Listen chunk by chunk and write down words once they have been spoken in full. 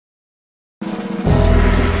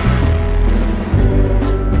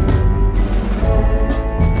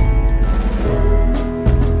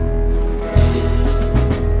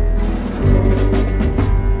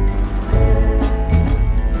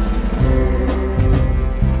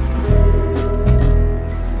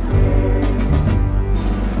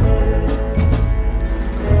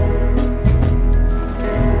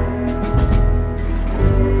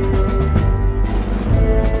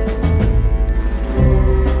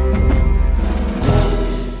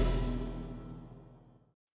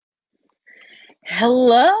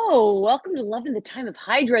Hello, welcome to Love in the Time of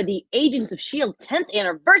Hydra, the Agents of S.H.I.E.L.D. 10th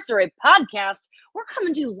anniversary podcast. We're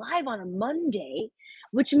coming to you live on a Monday,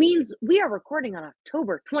 which means we are recording on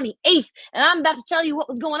October 28th, and I'm about to tell you what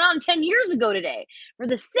was going on 10 years ago today. For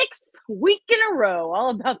the 6th week in a row,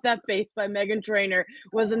 All About That Bass by Meghan Trainor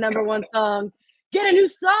was the #1 song. Get a new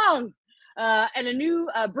song! And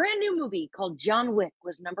a brand new movie called John Wick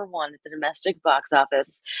was #1 at the domestic box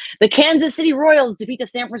office. The Kansas City Royals defeat the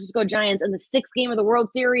San Francisco Giants in the 6th game of the World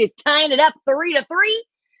Series, tying it up 3-3.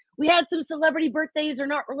 We had some celebrity birthdays. They're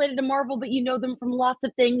not related to Marvel, but you know them from lots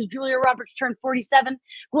of things. Julia Roberts turned 47.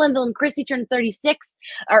 Gwendolyn Christie turned 36.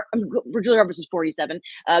 Julia Roberts was 47.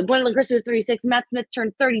 Gwendolyn Christie was 36. Matt Smith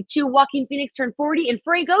turned 32. Joaquin Phoenix turned 40. And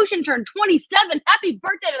Frank Ocean turned 27. Happy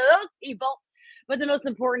birthday to those people. But the most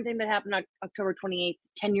important thing that happened on October 28th,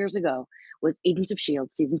 10 years ago, was Agents of S.H.I.E.L.D.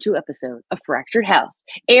 Season 2 episode of Fractured House,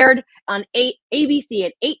 aired on ABC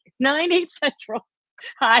at 8 Central.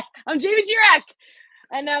 Hi, I'm Jamie Girac,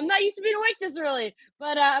 and I'm not used to being awake this early,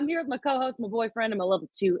 but I'm here with my co-host, my boyfriend, and my level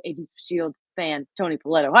 2 Agents of S.H.I.E.L.D. fan, Tony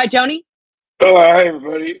Paletto. Hi, Tony. Oh, hi,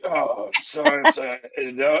 everybody. So it's 8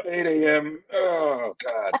 a.m. Oh,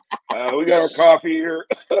 God. We got our coffee here.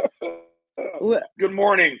 Good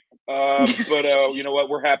morning. But you know what?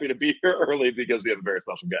 We're happy to be here early because we have a very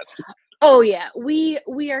special guest. Oh, yeah. We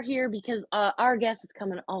are here because our guest is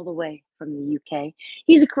coming all the way from the UK.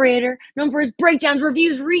 He's a creator known for his breakdowns,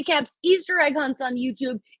 reviews, recaps, Easter egg hunts on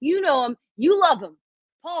YouTube. You know him. You love him.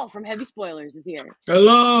 Paul from Heavy Spoilers is here.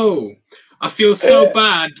 Hello. I feel so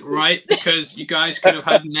bad, right? Because you guys could have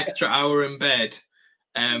had an extra hour in bed.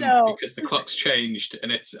 Because the clock's changed,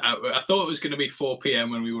 and I thought it was going to be 4 p.m.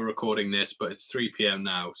 when we were recording this, but it's 3 p.m.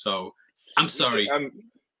 now. So I'm sorry.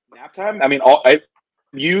 Nap time. I mean,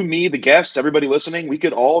 you, me, the guests, everybody listening, we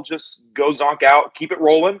could all just go zonk out, keep it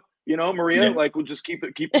rolling. You know, Maria, like we'll just keep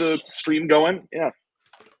the stream going. Yeah.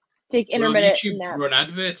 Take intermittent. YouTube run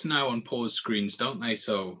adverts now on pause screens, don't they?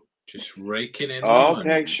 So just raking in.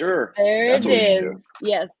 Okay, sure. There it is.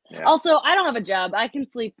 Yes. Yeah. Also, I don't have a job. I can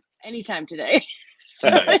sleep anytime today. So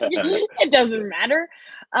it doesn't matter.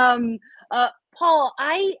 Paul,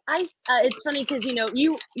 it's funny because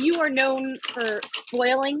you are known for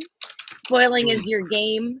spoiling. Spoiling is your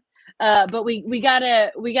game. But we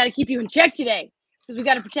gotta keep you in check today because we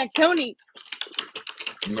gotta protect Tony.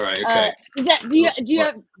 Right. Okay. Do you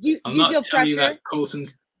feel pressure? You that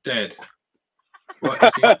Coulson's dead. What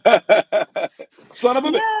is he? Son of a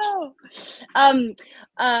bitch. No.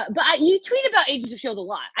 But you tweet about Agents of S.H.I.E.L.D. a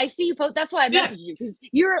lot. I see you post. That's why I messaged you because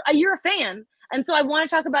you're a fan, and so I want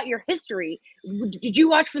to talk about your history. Did you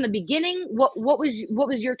watch from the beginning? What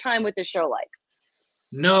was your time with the show like?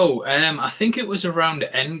 No, I think it was around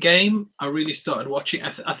Endgame. I really started watching.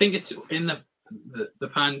 I think it's in the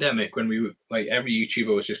pandemic when we were like every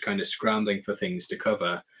YouTuber was just kind of scrambling for things to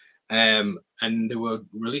cover, and they were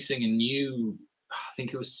releasing a new. I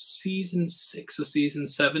think it was season 6 or season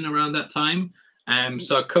 7 around that time.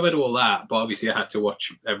 So I covered all that, but obviously I had to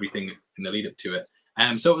watch everything in the lead up to it.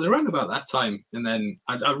 So it was around about that time, and then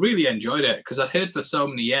I really enjoyed it because I'd heard for so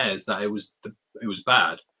many years that it was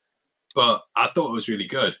bad, but I thought it was really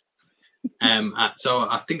good. So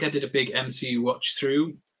I think I did a big MCU watch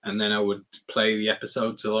through, and then I would play the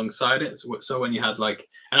episodes alongside it. So when you had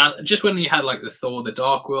when you had like the Thor: The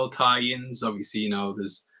Dark World tie-ins, obviously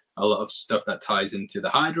there's a lot of stuff that ties into the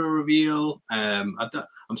Hydra reveal. I'm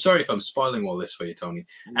sorry if I'm spoiling all this for you, Tony.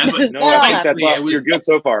 But no, I think that's all. You're good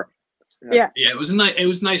so far. Yeah. It was nice. It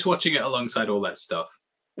was nice watching it alongside all that stuff.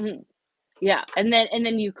 Mm-hmm. Yeah, and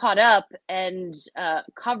then you caught up and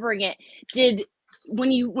covering it.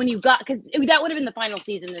 When you got, because that would have been the final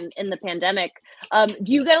season in the pandemic.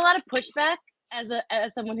 Do you get a lot of pushback as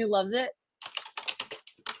someone who loves it?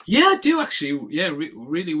 Yeah, I do actually. Yeah,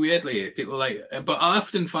 really weirdly, people but I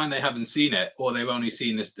often find they haven't seen it or they've only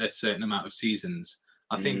seen a certain amount of seasons.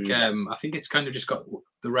 I think it's kind of just got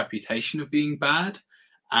the reputation of being bad,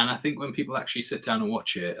 and I think when people actually sit down and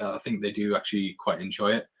watch it, I think they do actually quite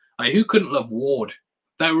enjoy it. Like, who couldn't love Ward?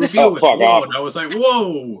 That reveal with Ward, off. I was like,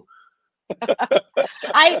 whoa.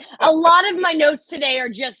 A lot of my notes today are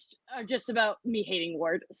just about me hating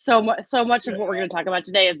Ward. So much of what we're going to talk about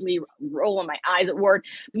today is me rolling my eyes at Ward.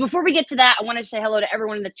 But before we get to that, I want to say hello to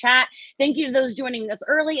everyone in the chat. Thank you to those joining us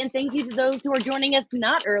early, and thank you to those who are joining us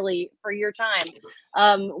not early for your time.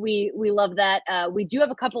 We love that. We do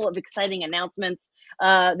have a couple of exciting announcements.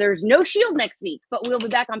 There's no S.H.I.E.L.D. next week, but we'll be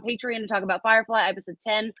back on Patreon to talk about Firefly episode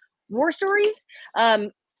 10, War Stories.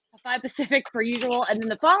 5 Pacific per usual, and then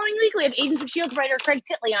the following week we have Agents of S.H.I.E.L.D. writer Craig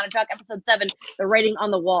Titley on to talk episode 7, The Writing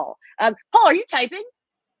on the Wall. Paul, are you typing?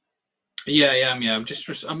 Yeah, yeah,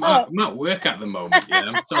 I'm at work at the moment. Yeah,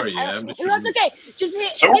 I'm sorry. Yeah, I'm just. Well, that's okay. Just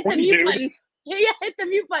hit the mute button. Yeah, hit the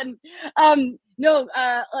mute button. No,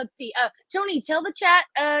 let's see. Tony, tell the chat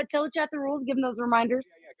the rules. Give them those reminders.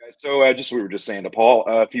 Yeah, guys. So we were just saying to Paul,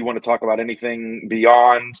 if you want to talk about anything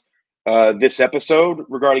beyond this episode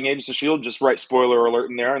regarding Agents of S.H.I.E.L.D., just write spoiler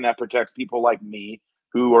alert in there, and that protects people like me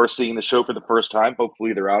who are seeing the show for the first time.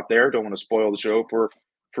 Hopefully they're out there. Don't want to spoil the show for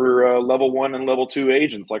level 1 and level 2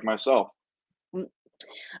 agents like myself.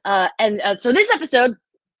 So this episode,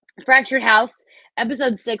 Fractured House,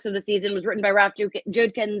 episode 6 of the season, was written by Ralph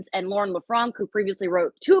Judkins and Lauren LaFranc, who previously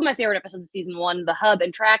wrote 2 of my favorite episodes of season 1, The Hub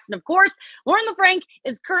and Tracks. And of course, Lauren LaFranc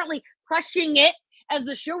is currently crushing it as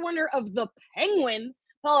the showrunner of The Penguin.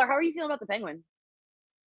 Paula, how are you feeling about The Penguin?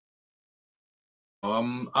 Oh,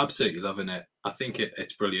 I'm absolutely loving it. I think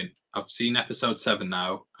it's brilliant. I've seen episode 7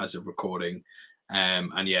 now as of recording,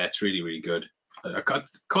 and yeah, it's really, really good. I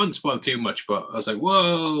can't spoil too much, but I was like,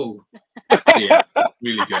 whoa. Yeah,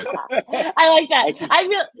 really good. I like that. I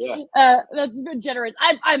feel that's been generous.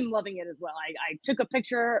 I'm loving it as well. I took a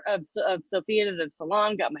picture of Sophia to the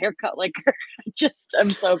salon, got my hair cut like her.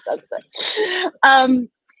 I'm so obsessed with it.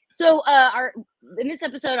 So in this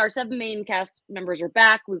episode, our 7 main cast members are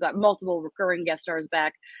back. We've got multiple recurring guest stars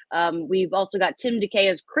back. We've also got Tim DeKay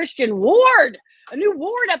as Christian Ward, a new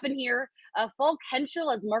Ward up in here. Falk Henschel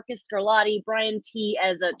as Marcus Scarlatti, Brian T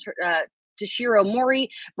as Toshiro Mori,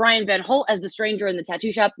 Brian Van Holt as the stranger in the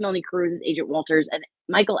tattoo shop, Melanie Cruz as Agent Walters, and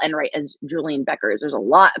Michael Enright as Julian Beckers. There's a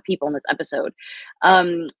lot of people in this episode.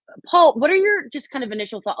 Paul, what are your just kind of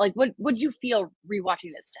initial thoughts? Like, what would you feel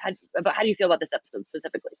rewatching this? How do you feel about this episode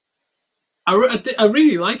specifically? I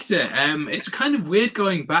really liked it. It's kind of weird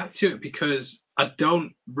going back to it because I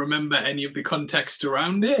don't remember any of the context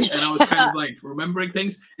around it, and I was kind of like remembering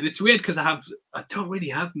things. And it's weird because I don't really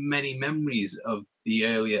have many memories of the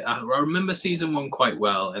earlier. I remember season 1 quite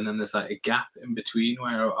well, and then there's like a gap in between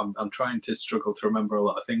where I'm trying to struggle to remember a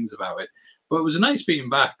lot of things about it. But it was nice being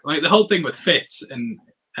back. Like the whole thing with Fitz and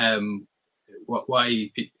why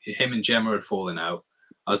him and Gemma had fallen out.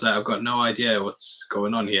 I was like, I've got no idea what's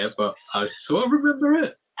going on here, but I sort of remember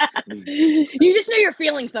it. You just know you're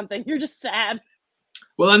feeling something. You're just sad.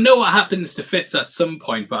 Well, I know what happens to Fitz at some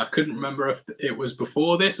point, but I couldn't remember if it was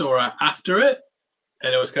before this or after it.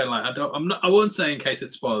 And it was kind of like, I won't say in case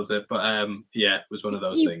it spoils it, but yeah, it was one of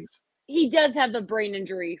those things. He does have the brain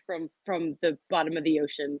injury from the bottom of the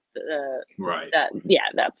ocean. Right.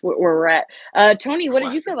 That's where we're at. Tony, what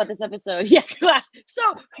did you feel about this episode? Yeah,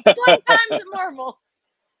 so 20 times at Marvel.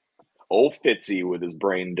 Old Fitzy with his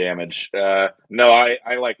brain damage. No,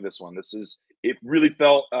 I like this one. It really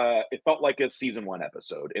felt like a season 1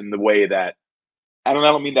 episode in the way that I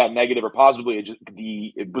don't mean that negative or positively.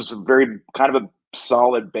 It was a very kind of a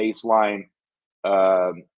solid baseline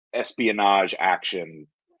espionage action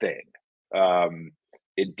thing.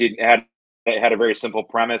 It had a very simple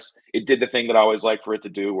premise. It did the thing that I always like for it to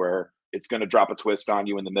do, where it's going to drop a twist on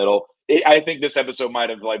you in the middle. I think this episode might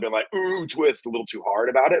have been like, ooh, twist, a little too hard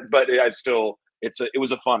about it, but it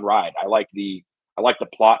was a fun ride. I like the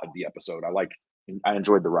plot of the episode. I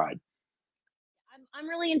enjoyed the ride. I'm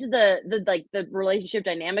really into the relationship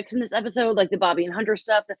dynamics in this episode, like the Bobby and Hunter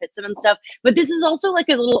stuff, the Fitzsimmons stuff. But this is also like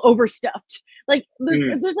a little overstuffed. Like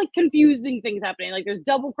there's like confusing things happening. Like there's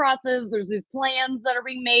double crosses. There's these plans that are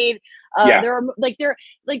being made. There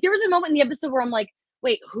was a moment in the episode where I'm like,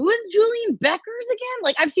 wait, who is Julian Beckers again?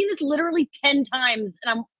 Like I've seen this literally 10 times,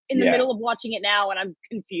 and I'm in the middle of watching it now, and I'm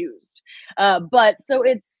confused. But so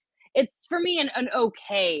it's for me an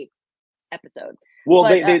okay episode. Well,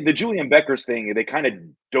 the Julian Beckers thing, they kind of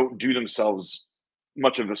don't do themselves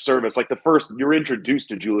much of a service. Like you're introduced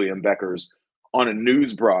to Julian Beckers on a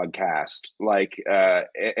news broadcast,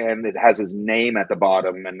 and it has his name at the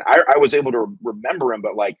bottom. And I was able to remember him,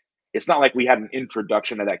 but like, it's not like we had an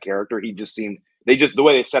introduction to that character. He just seemed, the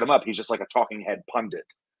way they set him up, he's just like a talking head pundit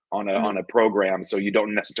on a program. So you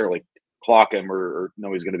don't necessarily clock him or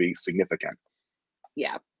know he's going to be significant.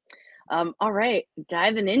 Yeah. All right.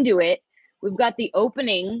 Diving into it. We've got the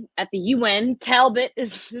opening at the UN. Talbot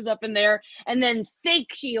is up in there, and then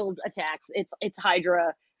fake shield attacks. It's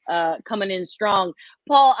Hydra coming in strong.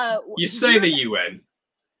 Paul, you say the UN.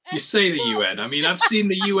 You say the UN. I mean, I've seen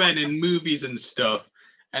the UN in movies and stuff,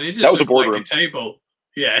 and it just looked like a table.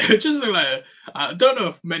 Yeah, it just looked like I don't know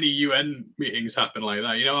if many UN meetings happen like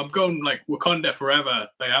that. You know, I'm going like Wakanda Forever.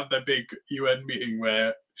 They have their big UN meeting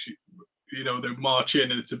where they march in,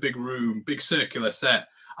 and it's a big room, big circular set.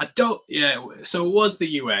 So it was the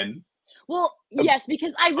UN. Well, yes,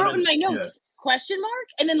 because I wrote in my notes, question mark,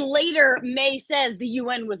 and then later May says the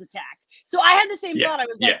UN was attacked. So I had the same thought. I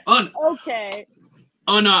was like, okay.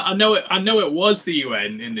 Oh no, I know it. I know it was the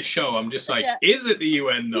UN in the show. I'm just like, is it the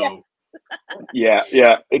UN though? Yeah,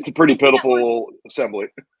 it's a pretty pitiful assembly.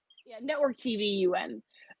 Yeah, network TV UN.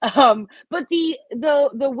 But the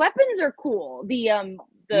weapons are cool.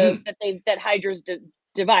 That Hydra's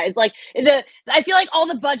devised. Like I feel like all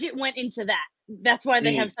the budget went into that. That's why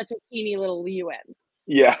they have such a teeny little UN.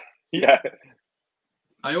 Yeah.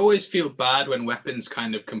 I always feel bad when weapons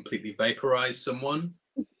kind of completely vaporize someone.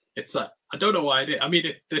 It's like, I don't know why. I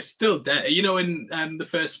mean, they're still dead. You know, in the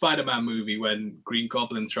first Spider-Man movie, when Green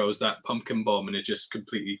Goblin throws that pumpkin bomb and it just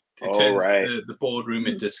completely turns the boardroom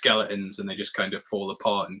into skeletons and they just kind of fall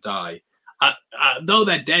apart and die. Though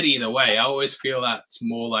they're dead either way, I always feel that's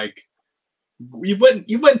more like you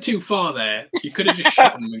went too far there. You could have just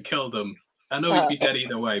shot them and killed them. I know he'd be dead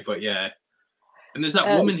either way, but yeah. And there's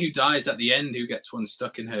that woman who dies at the end who gets one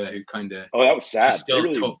stuck in her who kind of... Oh, that was sad. Still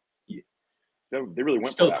they really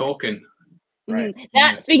went still for that. talking. Right.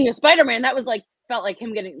 Speaking of Spider-Man, that was like felt like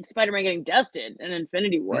Spider-Man getting dusted in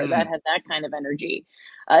Infinity War. That had that kind of energy.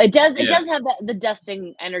 It does have the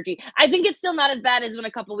dusting energy. I think it's still not as bad as when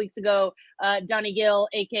a couple weeks ago, Donnie Gill,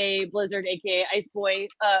 aka Blizzard, aka Ice Boy,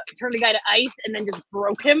 turned a guy to ice and then just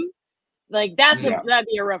broke him. Like that'd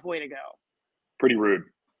be a rough way to go. Pretty rude.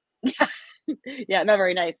 Yeah, not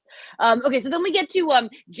very nice. Okay, so then we get to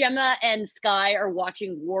Gemma and Skye are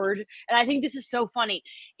watching Ward, and I think this is so funny.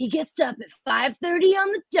 He gets up at 5:30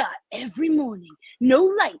 on the dot every morning, no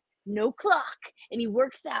light, no clock, and he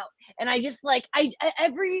works out. And I just like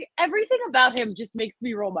everything about him just makes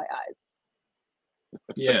me roll my eyes.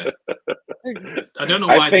 Yeah, I don't know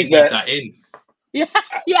why they need that in.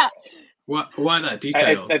 Yeah. Why that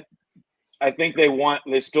detail? I think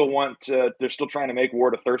they're still trying to make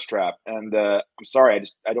Ward a thirst trap, and I'm sorry,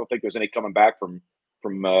 I don't think there's any coming back from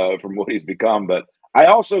what he's become. But I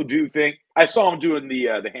also do think I saw him doing the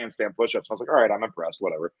handstand push-ups. I was like, all right, I'm impressed,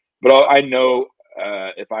 whatever. But I know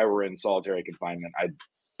if I were in solitary confinement,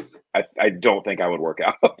 I don't think I would work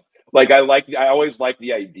out. Like I always like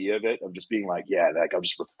the idea of it, of just being like, yeah, like I'll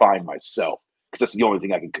just refine myself because that's the only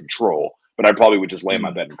thing I can control. But I probably would just lay in my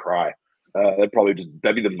bed and cry. That'd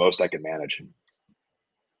be the most I can manage.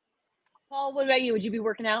 Paul, what about you? Would you be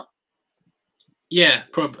working out? Yeah,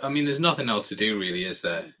 I mean, there's nothing else to do, really, is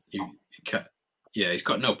there? He's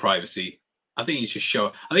got no privacy. I think he's just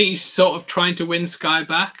I think he's sort of trying to win Skye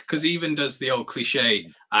back because he even does the old cliche,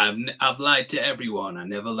 I've lied to everyone, I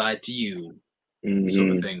never lied to you,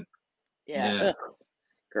 sort of thing. Yeah.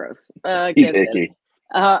 Gross. He's icky.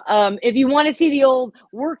 If you want to see the old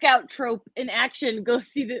workout trope in action, go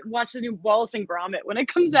watch the new Wallace and Gromit when it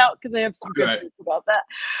comes out because I have some good things about that.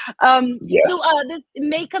 Yes. So this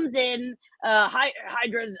May comes in.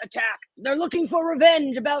 Hydra's attack. They're looking for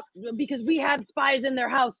revenge because we had spies in their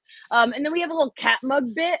house. And then we have a little cat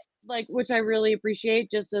mug bit, which I really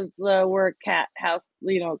appreciate, just as we're a cat house,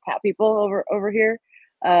 cat people over here.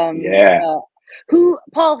 Paul,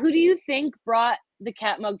 who do you think brought the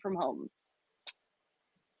cat mug from home?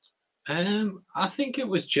 I think it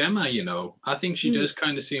was Gemma, I think she does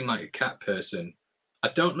kind of seem like a cat person. I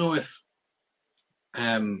don't know if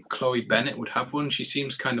Chloe Bennett would have one. She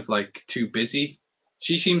seems kind of like too busy.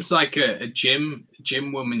 She seems like a gym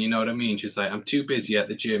woman, you know what I mean? She's like, I'm too busy at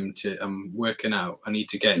the gym I'm working out. I need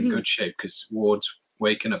to get in good shape because Ward's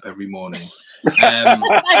waking up every morning.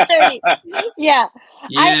 5:30. Yeah.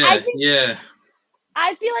 Yeah.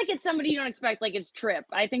 I feel like it's somebody you don't expect, like it's Trip.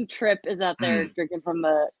 I think Trip is out there drinking from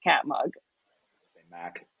the cat mug. Say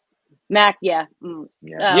Mac. Mac, yeah. We'll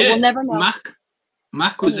never know.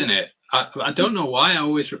 Mac was in it. I don't know why. I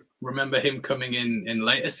always remember him coming in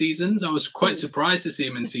later seasons. I was quite surprised to see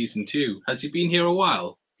him in season 2. Has he been here a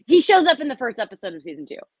while? He shows up in the first episode of season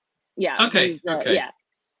 2. Yeah. Okay. Yeah.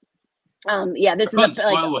 This I can't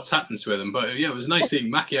spoil what's happens with him, but yeah, it was nice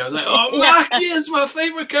seeing Mackie. I was like, "Oh, Mackie is my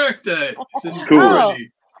favorite character." Cool.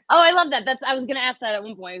 Oh, I love that. I was going to ask that at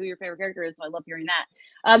one point, who your favorite character is. So I love hearing that.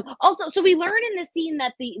 Also, so we learn in this scene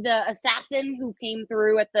that the assassin who came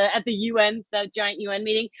through at the UN, that giant UN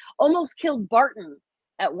meeting, almost killed Barton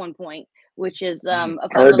at one point, which is a fun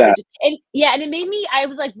heard that. And it made me. I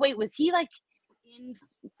was like, wait, was he like in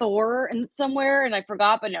Thor and somewhere? And I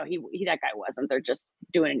forgot, but no, he that guy wasn't. They're just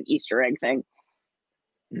doing an Easter egg thing.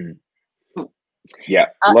 Yeah,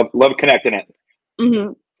 love connecting it.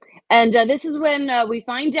 Mm-hmm. And this is when we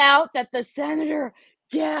find out that the senator,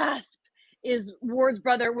 gasp, is Ward's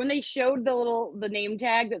brother. When they showed the name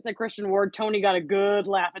tag that said Christian Ward, Tony got a good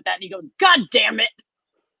laugh at that, and he goes, "God damn it!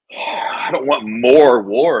 I don't want more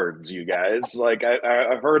Wards, you guys. Like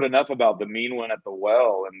I've heard enough about the mean one at the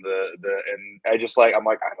well and and I just I'm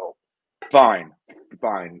like, I don't. Fine,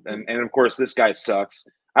 and of course this guy sucks.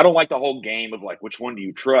 I don't like the whole game of like, which one do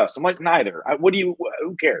you trust? I'm like, neither.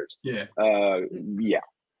 Who cares? Yeah. Yeah.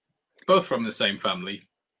 Both from the same family.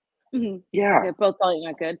 Mm-hmm. Yeah. They're both probably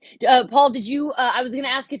not good. Paul, did you? I was going to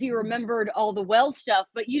ask if you remembered all the Wells stuff,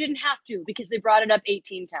 but you didn't have to because they brought it up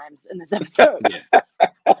 18 times in this episode. Yeah.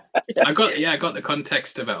 I got the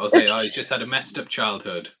context of it. I was like, oh, he's just had a messed up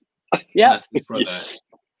childhood. Yeah. That's his brother.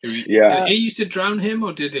 Yeah. Did he used to drown him,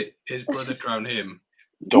 or did his brother drown him?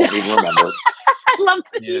 Don't even remember. I love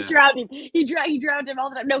that Yeah. he drowned him. He drowned him all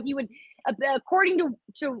the time. No, he would, according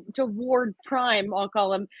to Ward Prime, I'll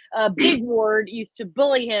call him, Big Ward used to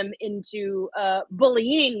bully him into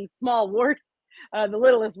bullying Small Ward, the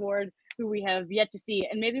littlest Ward, who we have yet to see,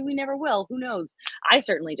 and maybe we never will. Who knows? I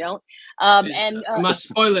certainly don't. Am I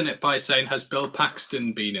spoiling it by saying, has Bill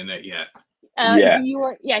Paxton been in it yet? Yeah.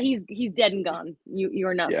 He's dead and gone. You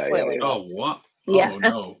are not Yeah, spoiling. yeah. Oh, what? Yeah. Oh,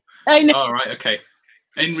 no. I know. All right, okay.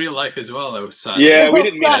 In real life as well, though, sad. Yeah, we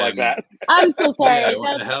didn't mean it like that. I'm so sorry. Yeah,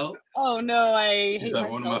 what the hell? Oh no, I hate He's like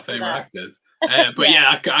one of my myself for favorite that. actors. But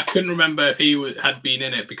yeah, I couldn't remember if he had been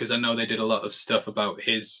in it because I know they did a lot of stuff about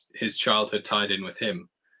his childhood tied in with him.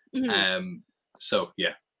 Mhm. So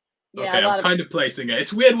yeah. Yeah, Okay, I'm kind of placing it.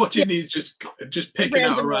 It's weird watching these just picking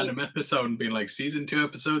out a random episode and being like, season 2,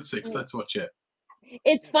 episode 6. Let's watch it.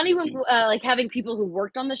 It's funny when like having people who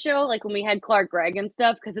worked on the show, like when we had Clark Gregg and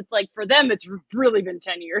stuff, because it's like for them it's really been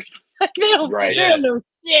 10 years. Like they don't know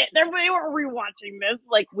shit. They weren't rewatching this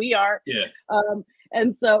like we are. Yeah.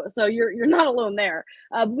 And so you're not alone there.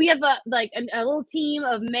 We have a little team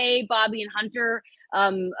of May, Bobby, and Hunter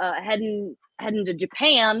heading to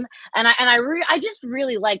Japan, and I just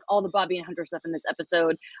really like all the Bobby and Hunter stuff in this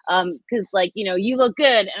episode, because like, you know, you look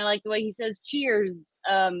good, and I like the way he says cheers.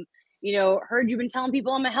 You know, heard you've been telling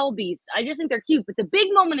people I'm a hell beast. I just think they're cute. But the big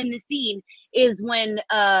moment in this scene is when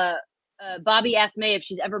Bobby asked May if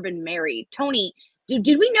she's ever been married. Tony, did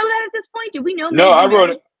we know that at this point? Did we know? No, I wrote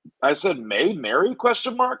it. I said May marry ?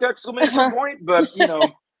 Exclamation point. But you know,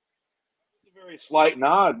 it's a very slight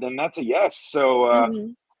nod, and that's a yes. So I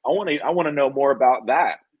want to know more about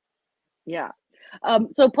that. Yeah.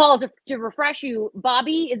 So Paul, to refresh you,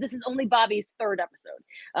 Bobby, this is only Bobby's 3rd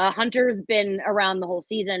episode. Hunter's been around the whole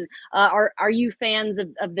season. Are you fans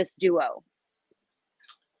of this duo?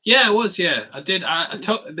 Yeah, I was. Yeah, I did.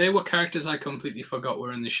 They were characters I completely forgot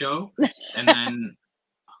were in the show, and then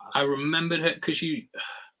I remembered her because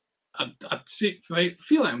I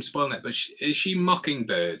feel like I'm spoiling it, but is she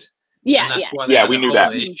Mockingbird? Yeah, and that's why yeah, we knew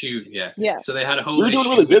that. Issue, yeah. So they had a whole You're issue. doing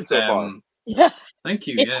really good with, so far. Yeah. Thank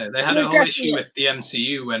you. Yeah, they had a whole issue with the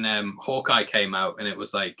MCU when Hawkeye came out, and it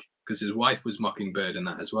was like because his wife was Mockingbird in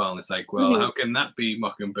that as well, and it's like, well, how can that be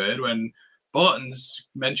Mockingbird when Barton's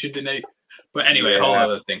mentioned in it? But anyway, a whole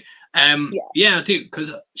other thing. Yeah, dude,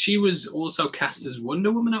 because she was also cast as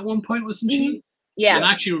Wonder Woman at one point, wasn't she? Yeah. And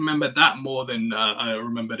I actually remember that more than I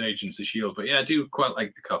remembered Agents of S.H.I.E.L.D. But yeah, I do quite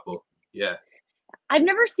like the couple. Yeah. I've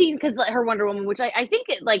never seen because her Wonder Woman, which I think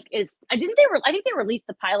it like is. I think they released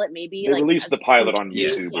the pilot maybe. They like, released the pilot on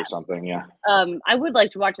YouTube or something. Yeah. I would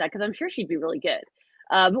like to watch that because I'm sure she'd be really good.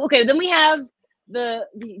 Okay, then we have the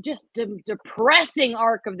depressing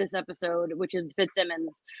arc of this episode, which is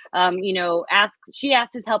Fitzsimmons. You know, she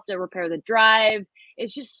asks his help to repair the drive.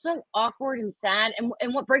 It's just so awkward and sad.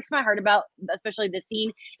 And what breaks my heart about, especially this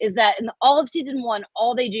scene, is that in all of season 1,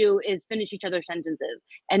 all they do is finish each other's sentences.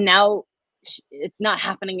 And now it's not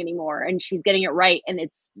happening anymore. And she's getting it right. And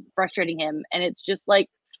it's frustrating him. And it's just like,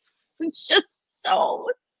 it's just so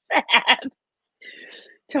sad.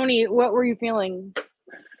 Tony, what were you feeling?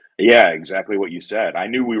 Yeah, exactly what you said. I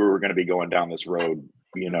knew we were going to be going down this road,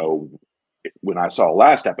 you know, when I saw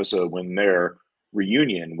last episode, when their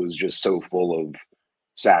reunion was just so full of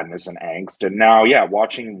sadness and angst. And now, yeah,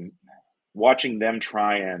 watching them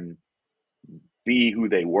try and be who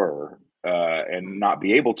they were and not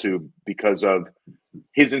be able to because of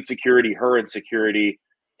his insecurity, her insecurity,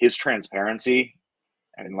 his transparency,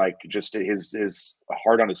 and like just his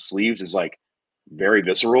heart on his sleeves is like very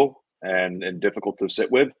visceral and difficult to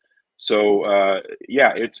sit with. So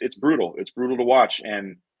yeah, it's brutal. It's brutal to watch.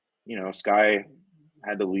 And you know, Sky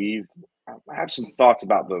had to leave. I have some thoughts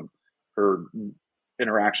about her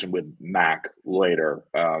interaction with Mac later.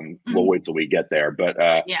 We'll wait till we get there. But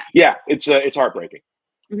yeah, it's heartbreaking.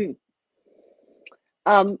 Mm-hmm.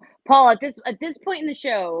 Paul, at this point in the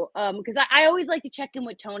show, because I always like to check in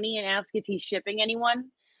with Tony and ask if he's shipping anyone.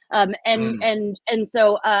 And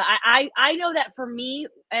so I know that for me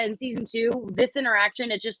in season 2, this interaction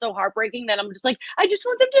is just so heartbreaking that I'm just like, I just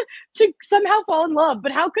want them to somehow fall in love.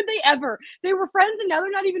 But how could they ever? They were friends and now they're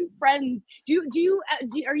not even friends.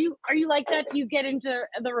 Are you like that? Do you get into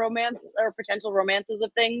the romance or potential romances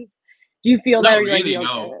of things? Do you feel that? Not Or you're really, like,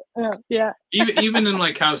 no. Yeah. Even in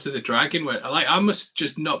like House of the Dragon, where like I must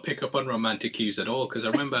just not pick up on romantic cues at all, because I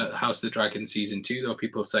remember House of the Dragon season 2, there were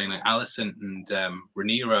people saying like Alicent and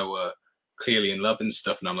Rhaenyra were clearly in love and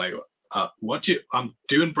stuff, and I'm like, I'm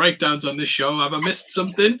doing breakdowns on this show. Have I missed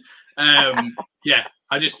something? Yeah,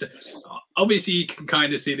 I just obviously you can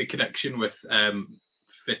kind of see the connection with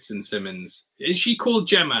Fitz and Simmons. Is she called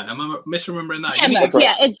Gemma? Am I misremembering that? Gemma. That's right.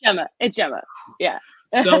 Yeah, it's Gemma. It's Gemma. Yeah.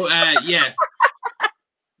 So yeah.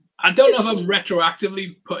 I don't know if I'm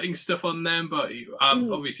retroactively putting stuff on them, but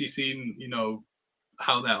I've obviously seen,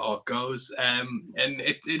 how that arc goes. And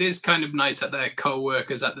it is kind of nice that they're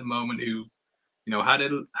co-workers at the moment who, had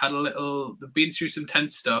a little, they've been through some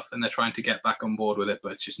tense stuff and they're trying to get back on board with it,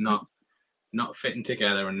 but it's just not fitting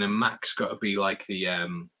together. And then Mac's got to be like the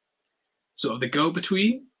sort of the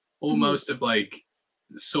go-between, almost of like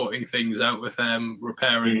sorting things out with them,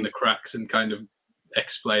 repairing the cracks and kind of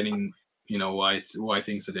explaining why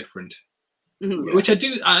things are different. Which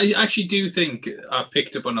I actually do think I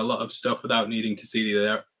picked up on a lot of stuff without needing to see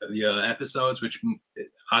the other episodes, which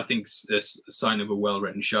I think is a sign of a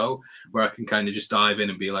well-written show, where I can kind of just dive in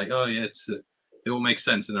and be like, oh yeah, it all makes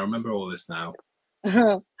sense and I remember all this now.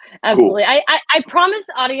 Absolutely. Cool. I promise,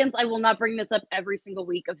 audience, I will not bring this up every single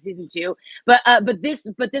week of season 2. But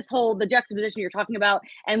this whole the juxtaposition you're talking about,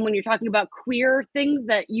 and when you're talking about queer things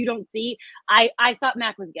that you don't see, I thought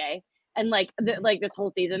Mac was gay. And like this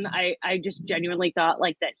whole season, I just genuinely thought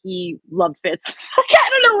like that he loved Fitz. I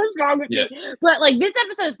don't know what's wrong with me, but like this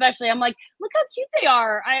episode especially, I'm like, look how cute they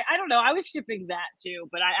are. I don't know. I was shipping that too,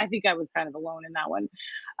 but I think I was kind of alone in that one.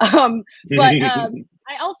 But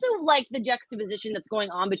I also like the juxtaposition that's going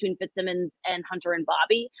on between Fitzsimmons and Hunter and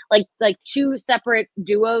Bobby, like two separate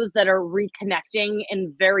duos that are reconnecting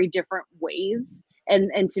in very different ways.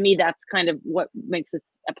 And to me, that's kind of what makes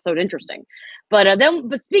this episode interesting. But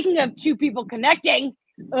speaking of two people connecting,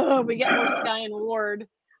 we get more Sky and Ward.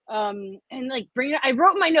 And like I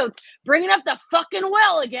wrote in my notes, bringing up the fucking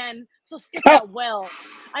well again. So sick of that well.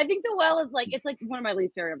 I think the well is it's like one of my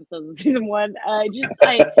least favorite episodes of season 1. I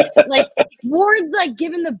like Ward's like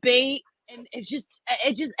giving the bait. And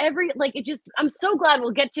I'm so glad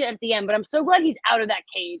we'll get to it at the end, but I'm so glad he's out of that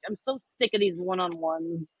cage. I'm so sick of these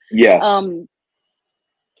one-on-ones. Yes.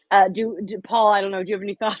 Paul, I don't know. Do you have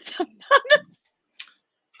any thoughts on this?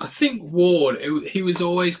 I think Ward, he was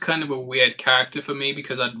always kind of a weird character for me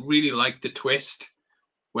because I really liked the twist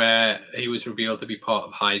where he was revealed to be part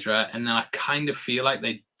of Hydra, and then I kind of feel like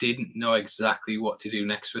they didn't know exactly what to do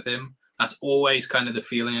next with him. That's always kind of the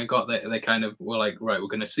feeling I got. They kind of were like, right, we're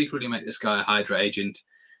going to secretly make this guy a Hydra agent.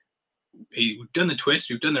 We've done the twist,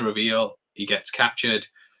 we've done the reveal, he gets captured.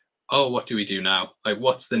 Oh, what do we do now? Like,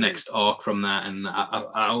 what's the next arc from that? And I've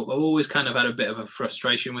always kind of had a bit of a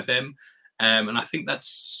frustration with him. And I think that's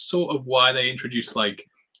sort of why they introduced like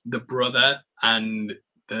the brother and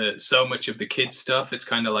so much of the kids stuff. It's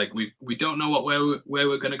kind of like we don't know where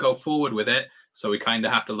we're going to go forward with it. So we kind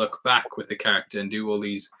of have to look back with the character and do all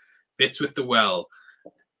these bits with the well.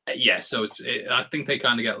 So I think they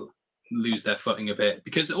kind of lose their footing a bit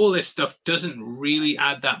because all this stuff doesn't really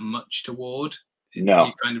add that much to Ward. No,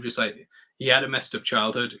 you kind of just like he had a messed up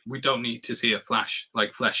childhood. We don't need to see it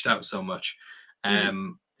fleshed out so much.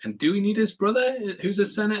 And do we need his brother who's a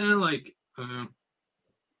senator?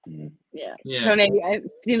 Yeah. Tony, it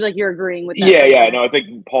seems like you're agreeing with that. Yeah. No, I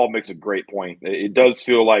think Paul makes a great point. It does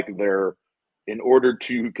feel like in order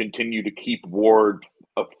to continue to keep Ward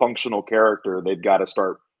a functional character, they've got to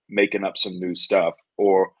start making up some new stuff,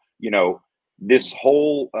 or this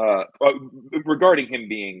whole regarding him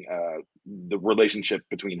being the relationship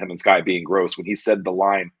between him and Sky being gross. When he said the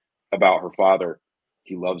line about her father,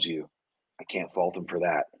 "He loves you," I can't fault him for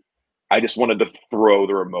that. I just wanted to throw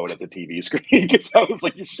the remote at the TV screen because I was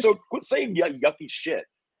like, "You're so quit saying yucky shit."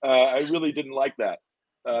 I really didn't like that.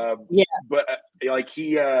 But like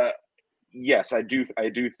yes, I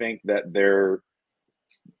do think that they're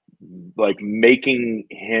like making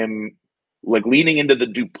him. Like leaning into the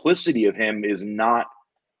duplicity of him is not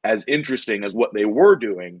as interesting as what they were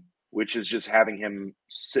doing, which is just having him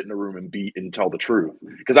sit in a room and beat and tell the truth.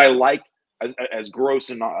 Because I like, as gross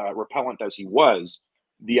and repellent as he was,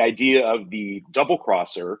 the idea of the double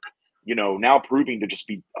crosser, now proving to just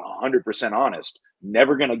be 100% honest,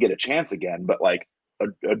 never going to get a chance again, but like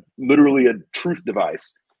literally a truth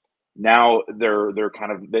device. Now they're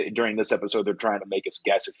kind of during this episode, they're trying to make us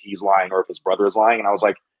guess if he's lying or if his brother is lying. And I was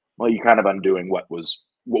like, well, you're kind of undoing what was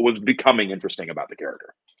becoming interesting about the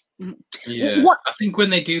character. Yeah, I think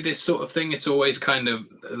when they do this sort of thing, it's always kind of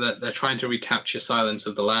that they're trying to recapture Silence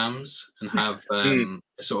of the Lambs and have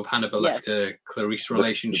sort of Hannibal Lecter Clarice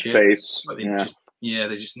relationship. Face, but they Yeah,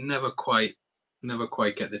 they just never quite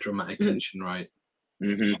get the dramatic tension right.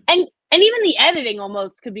 And even the editing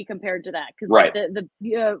almost could be compared to that, because Right. like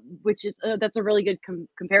the which is that's a really good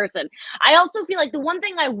comparison. I also feel like the one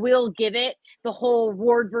thing I will give it, the whole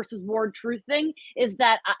Ward versus Ward truth thing, is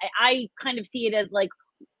that I kind of see it as like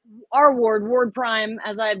our Ward Prime,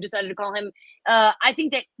 as I've decided to call him. I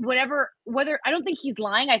think that whether I don't think he's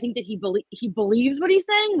lying. I think that he believes what he's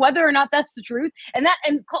saying, whether or not that's the truth. And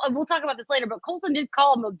we'll talk about this later. But Coulson did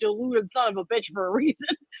call him a deluded son of a bitch for a reason.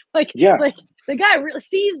 like the guy really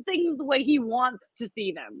sees things the way he wants to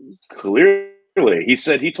see them. Clearly,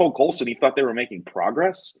 he told Coulson he thought they were making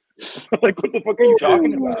progress. Like, what the fuck are you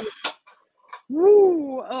talking about?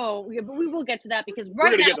 Woo! Oh, yeah, but we will get to that, because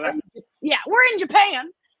right now, we're in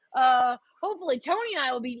Japan. Hopefully Tony and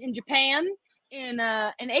I will be in Japan in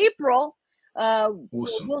April. Awesome.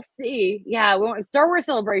 We'll see. Yeah, Star Wars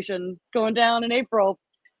Celebration going down in April.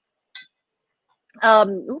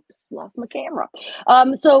 Oops, lost my camera.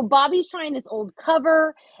 So Bobby's trying this old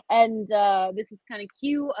cover, and this is kind of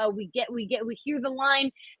cute. We hear the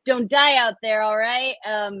line, "Don't die out there," all right?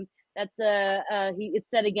 That's it's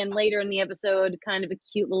said again later in the episode, kind of a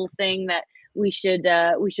cute little thing that we should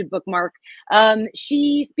bookmark.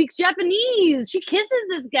 She speaks Japanese. She kisses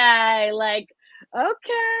this guy, like,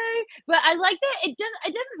 okay. But I like that it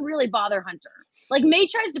doesn't really bother Hunter. Like, May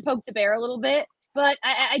tries to poke the bear a little bit, but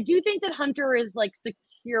I do think that Hunter is like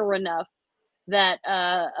secure enough that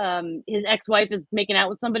his ex-wife is making out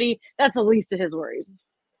with somebody. That's the least of his worries.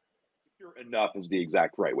 Secure enough is the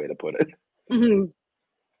exact right way to put it. Mm-hmm.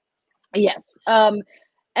 Yes.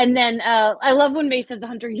 And then I love when May says to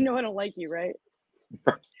Hunter, "You know I don't like you, right?"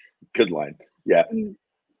 Good line. Yeah. We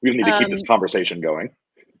need to keep this conversation going.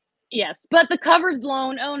 Yes, but the cover's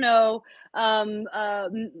blown. Oh no.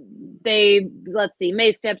 Let's see.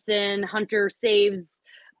 May steps in. Hunter saves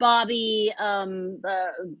Bobby.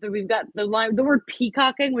 We've got the word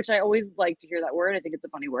peacocking, which I always like to hear that word. I think it's a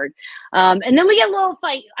funny word. And then we get a little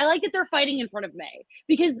fight. I like that they're fighting in front of May,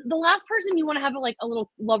 because the last person you want to have a little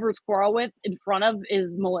lover's quarrel with in front of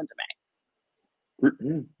is Melinda May.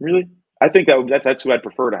 Really? I think that's who I'd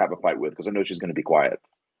prefer to have a fight with, because I know she's going to be quiet.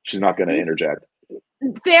 She's not going to interject.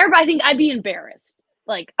 Fair, but I think I'd be embarrassed.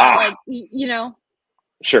 Like, you know.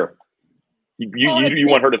 Sure. You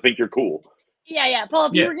want her to think you're cool. Yeah. Paul,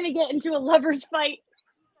 if you were going to get into a lover's fight in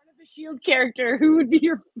front of a S.H.I.E.L.D. character, who would be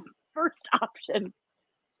your first option?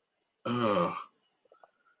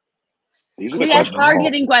 These are the we have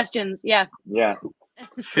hard-hitting questions. Yeah.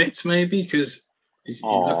 Fitz, maybe, because he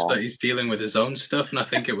looks like he's dealing with his own stuff, and I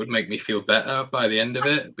think it would make me feel better by the end of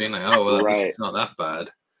it, being like, oh, well, at least it's not that bad.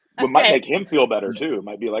 It might make him feel better too. It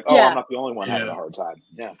might be like, I'm not the only one having a hard time.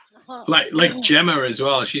 Yeah. Like Gemma as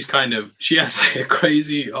well. She has like a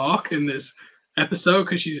crazy arc in this episode,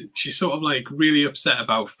 because she's sort of like really upset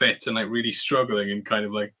about Fitz and like really struggling and kind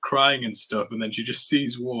of like crying and stuff. And then she just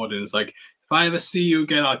sees Ward and it's like, if I ever see you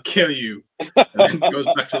again, I'll kill you. And then goes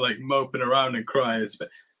back to like moping around and crying. It's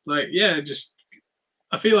like,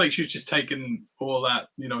 I feel like she's just taken all that,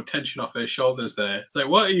 tension off her shoulders there. It's like,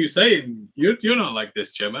 what are you saying? You're not like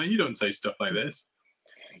this, Gemma. You don't say stuff like this.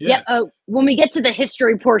 Yeah. When we get to the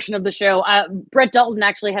history portion of the show, Brett Dalton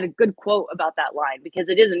actually had a good quote about that line, because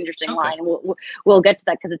it is an interesting line, and we'll get to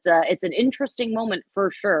that, because it's an interesting moment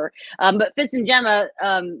for sure. But Fitz and Gemma,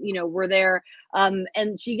 were there,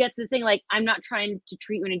 and she gets this thing like, I'm not trying to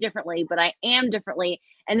treat you any differently, but I am differently.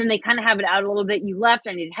 And then they kind of have it out a little bit. You left.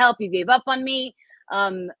 I needed help. You gave up on me.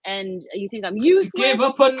 And you think I'm useless. You gave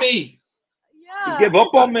up on me. Yeah. You gave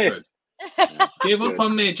up on me. Gave up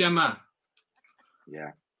on me, Gemma.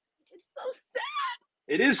 Yeah. It's so sad.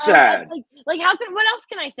 It is sad. What else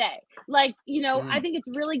can I say? I think it's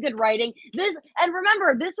really good writing. And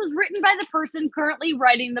remember, this was written by the person currently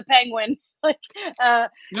writing the Penguin.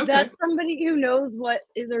 That's somebody who knows what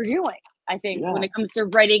they're doing, I think, when it comes to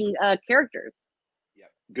writing characters. Yeah.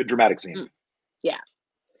 Good dramatic scene. Yeah.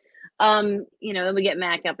 Then we get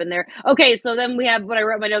Mac up in there. Okay, so then we have what I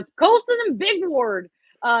wrote in my notes: Coulson and Big Ward.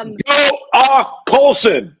 Go off,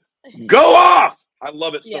 Coulson! Go off! I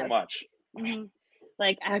love it so much. Mm-hmm.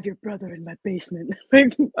 Like, I have your brother in my basement.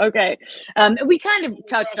 Okay. We kind of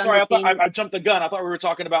touched on this. Sorry, I jumped the gun. I thought we were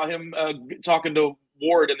talking about him talking to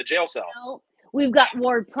Ward in the jail cell. No, we've got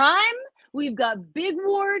Ward Prime. We've got Big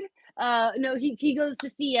Ward. No, he goes to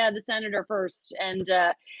see the senator first, and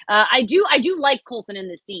I do like Coulson in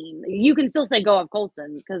this scene. You can still say go off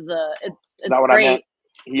Coulson, because it's not what great. I meant.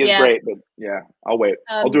 He is great, but I'll wait.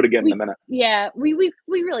 I'll do it again in a minute. Yeah, we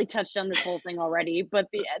really touched on this whole thing already, but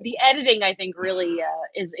the editing, I think, really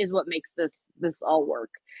is what makes this all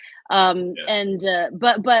work. But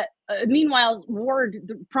meanwhile, Ward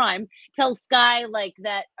Prime tells Skye like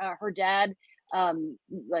that her dad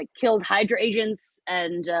like killed Hydra agents,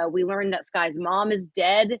 and we learned that Skye's mom is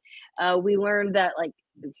dead. We learned that like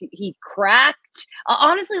he cracked.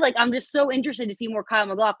 Honestly, like I'm just so interested to see more Kyle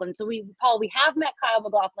MacLachlan. So Paul, we have met Kyle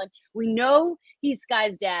MacLachlan. We know he's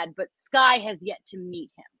Skye's dad, but Skye has yet to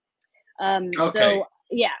meet him. Okay. So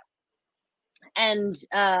yeah. And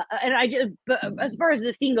I just, but as far as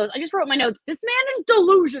the scene goes, I just wrote my notes. This man is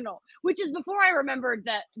delusional, which is before I remembered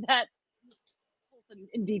that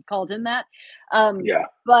indeed called him that. Yeah.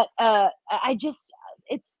 But I just,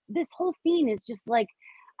 this whole scene is just like,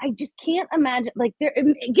 I just can't imagine, like,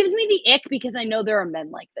 it gives me the ick because I know there are men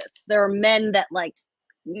like this. There are men that, like,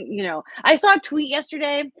 you know, I saw a tweet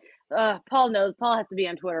yesterday. Paul knows, Paul has to be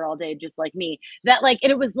on Twitter all day, just like me. That, like,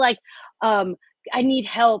 and it was like, I need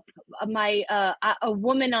help. A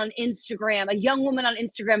woman on Instagram, a young woman on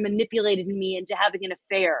Instagram manipulated me into having an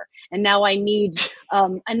affair. And now I need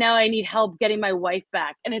help getting my wife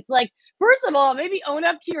back. And it's like, first of all, maybe own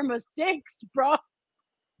up to your mistakes, bro.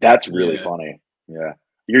 That's really funny. Yeah.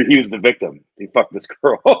 He was the victim. He fucked this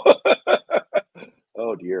girl.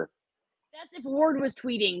 Oh dear. That's if Ward was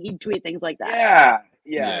tweeting, he'd tweet things like that.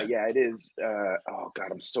 Yeah, it is. Oh god,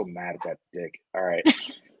 I'm so mad at that dick. All right.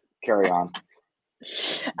 Carry on.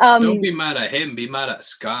 Don't be mad at him, be mad at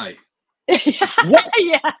Skye.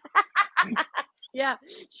 Yeah. Yeah.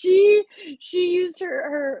 She used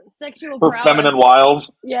her sexual prowess. Feminine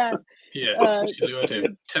wiles. Yeah. Yeah. She lured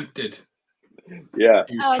him. Tempted. Yeah.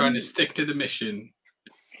 He was trying to stick to the mission.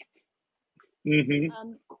 Mm-hmm.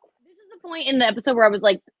 This is the point in the episode where I was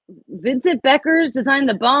like, Vincent Becker's designed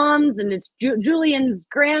the bombs, and it's Julian's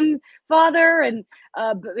grandfather, and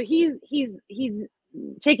but he's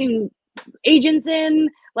taking agents in.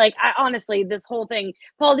 Like, I honestly, this whole thing.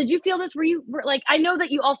 Paul, did you feel this? Were like, I know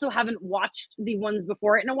that you also haven't watched the ones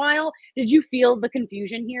before it in a while. Did you feel the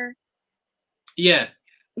confusion here? Yeah.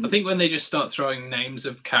 I think when they just start throwing names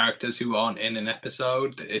of characters who aren't in an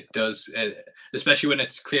episode, it does, especially when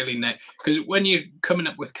it's clearly because when you're coming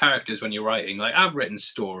up with characters when you're writing, like I've written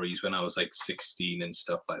stories when I was like 16 and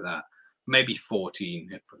stuff like that, maybe 14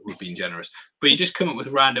 if we're being generous, but you just come up with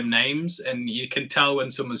random names and you can tell when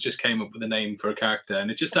someone's just came up with a name for a character, and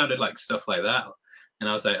it just sounded like stuff like that. And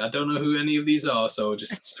I was like, I don't know who any of these are, so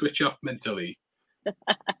just switch off mentally.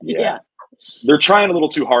 Yeah. They're trying a little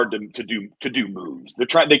too hard to do moves. They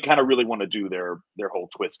kind of really want to do their whole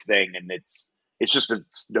twist thing, and it's just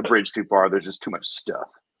a bridge too far. There's just too much stuff.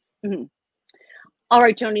 Mm-hmm. All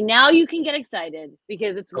right, Tony, now you can get excited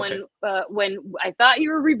because it's when I thought you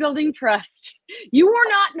were rebuilding trust. You are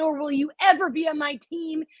not, nor will you ever be on my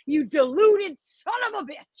team, you deluded son of a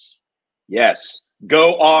bitch. Yes.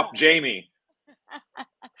 Go off, Jamie.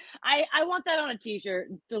 I want that on a t-shirt.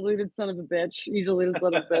 Deluded son of a bitch. You deluded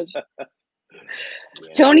son of a bitch.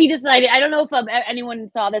 Yeah. Tony decided, I don't know if anyone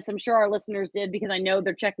saw this. I'm sure our listeners did because I know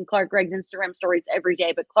they're checking Clark Gregg's Instagram stories every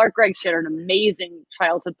day, but Clark Gregg shared an amazing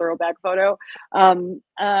childhood throwback photo. And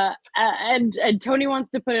Tony wants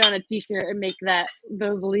to put it on a t-shirt and make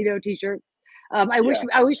those Lido t-shirts. I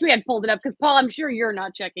wish we had pulled it up because Paul, I'm sure you're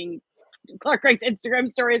not checking Clark Gregg's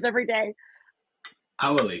Instagram stories every day.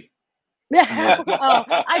 Hourly.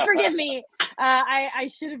 Forgive me. I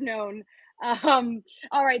should have known.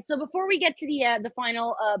 All right. So before we get to the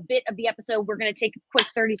final bit of the episode, we're going to take a quick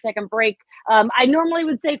 30-second break. I normally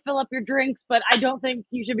would say fill up your drinks, but I don't think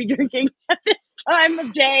you should be drinking at this time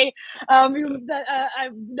of day. I'm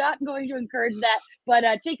not going to encourage that, but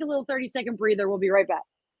take a little 30-second breather. We'll be right back.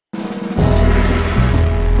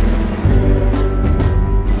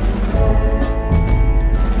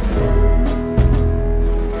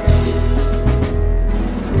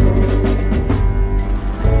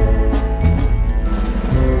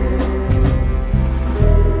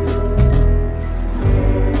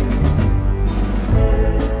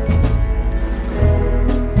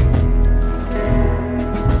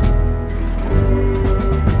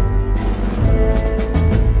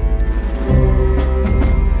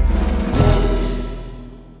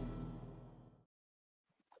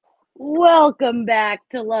 Welcome back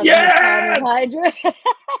to Love Yes! and Hydra.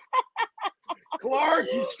 Clark,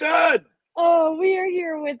 you stud. Oh, we are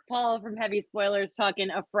here with Paul from Heavy Spoilers talking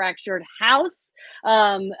A Fractured House.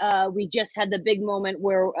 We just had the big moment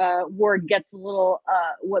where Ward gets a little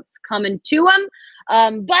what's coming to him.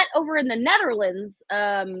 But over in the Netherlands,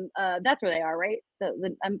 that's where they are, right?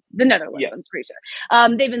 The Netherlands, yes. I'm pretty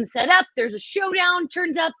sure. They've been set up. There's a showdown.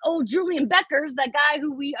 Turns out old Julian Beckers, that guy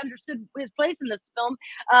who we understood his place in this film,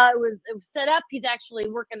 was set up. He's actually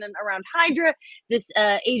working around Hydra. This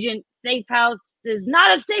agent safe house is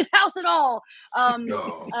not a safe house at all.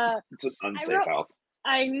 No, it's an unsafe house.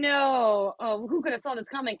 I know. Oh, who could have saw this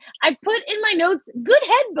coming? I put in my notes, good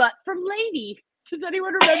headbutt from Lady. Does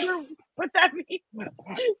anyone remember what that means?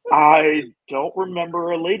 I don't remember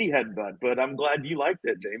a lady headbutt, but I'm glad you liked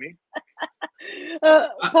it, Jamie.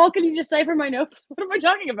 Paul, can you decipher my notes? What am I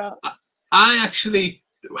talking about? I actually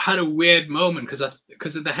had a weird moment because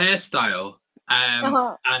of the hairstyle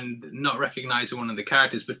and not recognizing one of the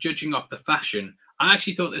characters, but judging off the fashion, I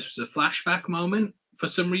actually thought this was a flashback moment for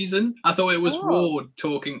some reason. I thought it was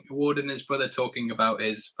Ward and his brother talking about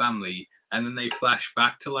his family, and then they flash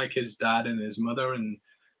back to like his dad and his mother and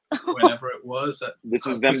whenever it was. This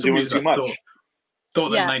is them doing too much.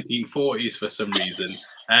 Thought the 1940s for some reason.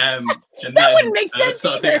 And that then, wouldn't make sense.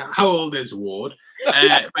 So I think, how old is Ward?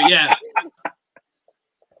 But yeah.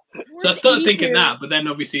 So I started thinking that, but then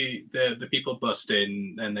obviously the people bust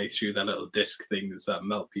in and they threw that little disc thing that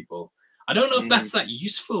melt people. I don't know if that's that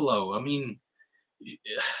useful though. I mean,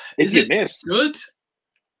 is it good?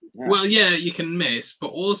 Yeah. Well, yeah, you can miss, but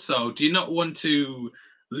also, do you not want to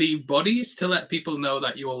leave bodies to let people know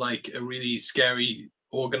that you're like a really scary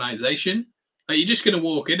organization? Like, you're just going to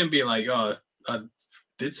walk in and be like, oh,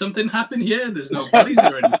 did something happen here? There's no bodies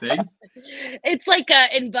or anything. It's like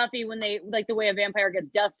in Buffy when they like the way a vampire gets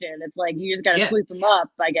dusted. It's like you just got to sweep them up,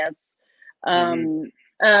 I guess.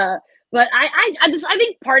 But I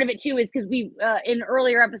think part of it too is because we in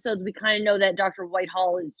earlier episodes we kind of know that Dr.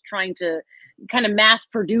 Whitehall is trying to kind of mass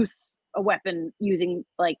produce a weapon using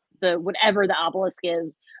like the whatever the obelisk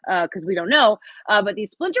is, because we don't know. But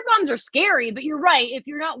these splinter bombs are scary. But you're right. If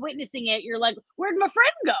you're not witnessing it, you're like, where'd my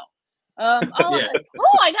friend go? I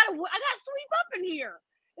gotta sweep up in here.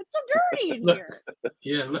 It's so dirty in here.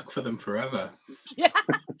 Yeah, look for them forever. Yeah,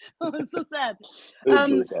 it's so sad.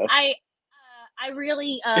 I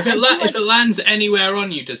really if it lands anywhere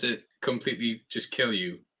on you, does it completely just kill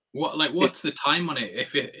you? What's the time on it?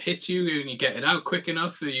 If it hits you and you get it out quick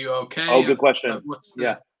enough, are you okay? Oh, good question. What's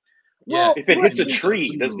the Well, if it hits a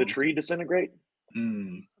tree, does the tree disintegrate?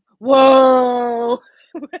 Whoa.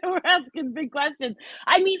 We're asking big questions.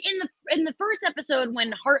 I mean, in the first episode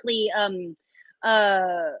when Hartley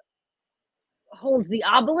holds the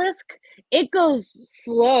obelisk, it goes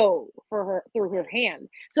slow for her through her hand.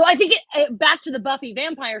 So I think it back to the Buffy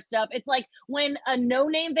vampire stuff. It's like when a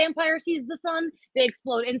no-name vampire sees the sun, they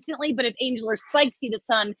explode instantly. But if Angel or Spike see the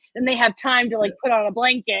sun, then they have time to like put on a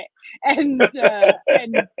blanket and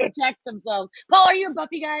protect themselves. Paul, are you a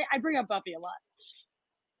Buffy guy? I bring up Buffy a lot.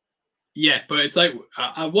 Yeah, but it's like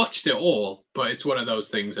I watched it all, but it's one of those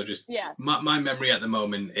things. My memory at the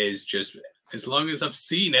moment is just as long as I've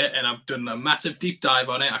seen it and I've done a massive deep dive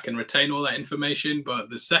on it, I can retain all that information. But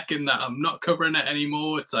the second that I'm not covering it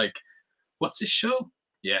anymore, it's like, what's this show?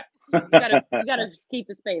 Yeah, you gotta just keep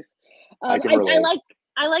the space.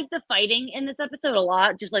 I like the fighting in this episode a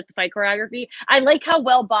lot, just like the fight choreography. I like how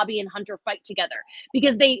well Bobby and Hunter fight together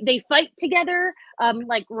because they fight together,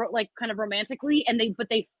 like kind of romantically, and they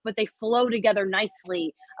flow together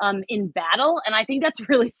nicely, in battle, and I think that's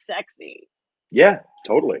really sexy. Yeah,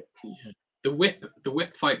 totally. The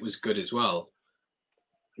whip fight was good as well.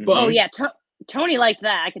 But Tony liked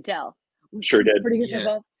that. I could tell. Sure did. Pretty good for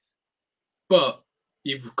both. But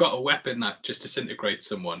you've got a weapon that just disintegrates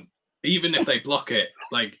someone. Even if they block it,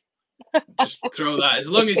 like, just throw that. As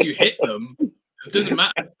long as you hit them, it doesn't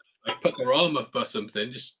matter. Like, put their arm up or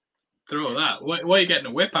something, just throw that. What are you getting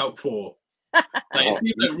a whip out for? Like, it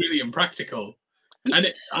seems like really impractical.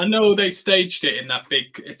 And I know they staged it in that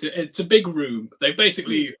big, it's a big room. They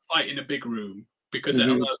basically fight in a big room because it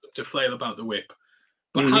allows them to flail about the whip.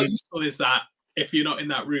 But how useful is that if you're not in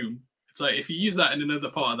that room? It's like if you use that in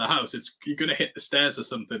another part of the house, you're going to hit the stairs or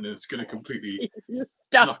something, and it's going to completely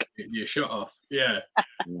knock your shot off. Yeah,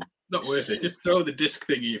 not worth it. Just throw the disc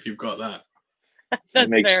thingy if you've got that. That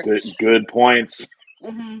makes good points.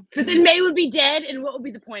 But then May would be dead, and what would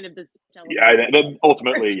be the point of this television? Yeah,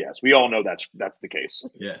 ultimately, yes. We all know that's the case.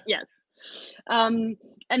 Yeah. Yes. And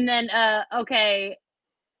then okay,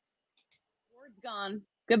 Ward's gone.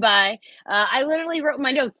 Goodbye. I literally wrote in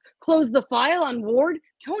my notes, close the file on Ward.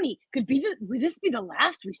 Tony, would this be the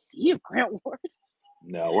last we see of Grant Ward?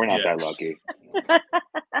 No, we're not that lucky.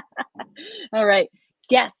 All right.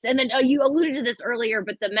 Yes. And then you alluded to this earlier,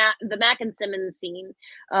 but the Mac and Simmons scene,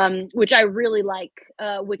 which I really like,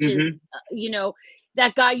 which is,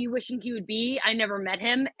 that guy you wishing he would be. I never met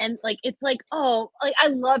him. And like, it's like, oh, like, I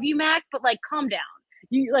love you, Mac, but like, calm down.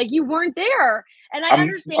 You weren't there, and I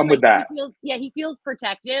understand. I'm with that. He feels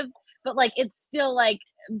protective, but like it's still like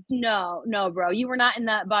no, bro, you were not in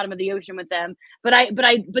that bottom of the ocean with them. But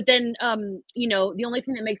then the only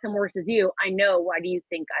thing that makes them worse is you. I know. Why do you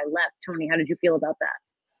think I left, Tony? How did you feel about that?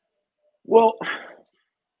 Well,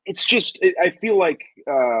 it's just I feel like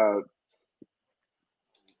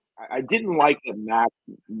I didn't like that Mac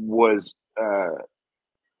was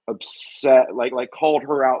upset, like called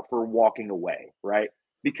her out for walking away, right?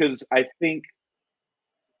 Because I think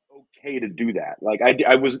okay to do that. Like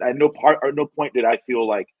I was at no point did I feel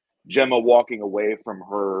like Gemma walking away from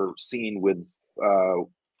her scene with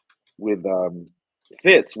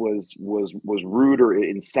Fitz was rude or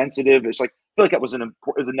insensitive. It's like I feel like that was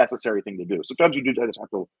a necessary thing to do. Sometimes you do just have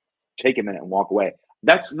to take a minute and walk away.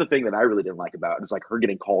 That's the thing that I really didn't like about it. It's like her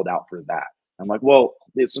getting called out for that. I'm like, well,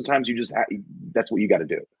 sometimes you just that's what you got to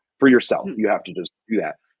do for yourself. You have to just do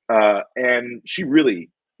that. And she really,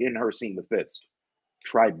 in her scene with Fitz,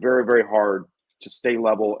 tried very, very hard to stay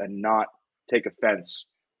level and not take offense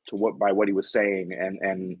to what he was saying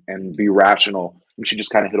and be rational. And she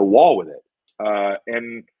just kind of hit a wall with it.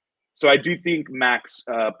 And so I do think Mac's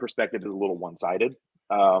perspective is a little one-sided.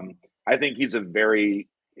 I think he's a very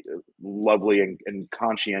lovely and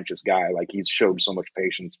conscientious guy. Like he's showed so much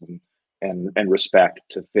patience and respect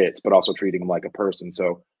to Fitz, but also treating him like a person.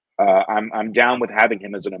 So I'm down with having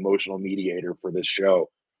him as an emotional mediator for this show.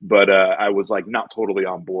 But I was like not totally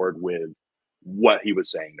on board with what he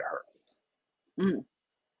was saying to her. Mm.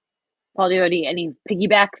 Paul, do you have any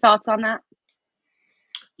piggyback thoughts on that?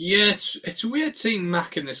 Yeah, it's weird seeing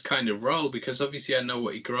Mac in this kind of role because obviously I know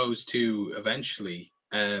what he grows to eventually,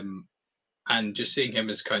 and just seeing him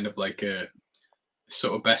as kind of like a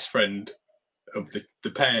sort of best friend of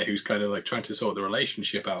the pair who's kind of like trying to sort the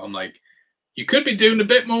relationship out. I'm like, you could be doing a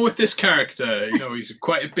bit more with this character. You know, he's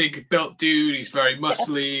quite a big built dude. He's very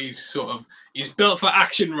muscly. He's built for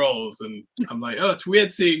action roles. And I'm like, oh, it's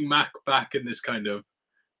weird seeing Mac back in this kind of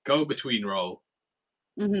go-between role.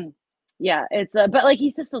 Mm-hmm. Yeah, it's but like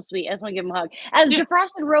he's just so sweet. I just want to give him a hug. As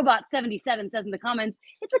Defrosted Robot 77 says in the comments,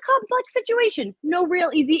 it's a complex situation. No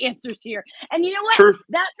real easy answers here. And you know what? Sure.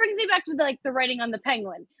 That brings me back to the writing on the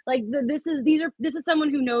Penguin. Like this is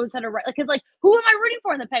someone who knows how to write. Because like who am I rooting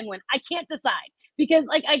for in the Penguin? I can't decide because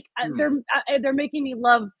like they're making me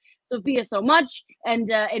love Sophia so much, and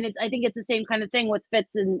it's I think it's the same kind of thing with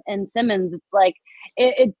Fitz and Simmons. It's like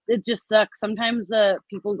it just sucks. Sometimes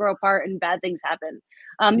people grow apart and bad things happen.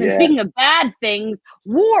 And speaking of bad things,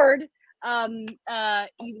 Ward,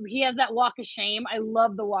 he has that walk of shame. I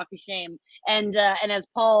love the walk of shame. And as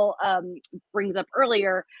Paul brings up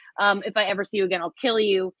earlier, if I ever see you again, I'll kill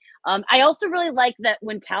you. I also really like that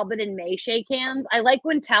when Talbot and May shake hands. I like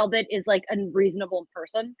when Talbot is like a reasonable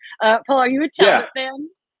person. Paul, are you a Talbot fan?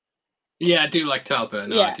 Yeah, I do like Talbot.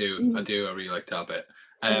 No, yeah. I do. I really like Talbot.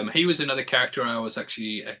 He was another character I was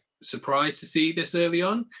actually surprised to see this early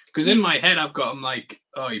on, because in my head I've got him like,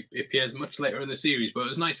 oh, he appears much later in the series, but it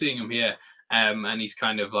was nice seeing him here. And he's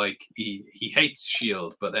kind of like he hates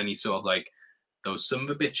S.H.I.E.L.D., but then he's sort of like, those son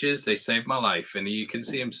of a bitches, they saved my life, and you can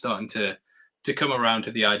see him starting to come around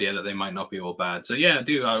to the idea that they might not be all bad. So yeah, I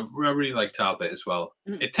do. I really like Talbot as well.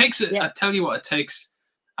 It takes I tell you what, it takes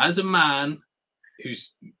as a man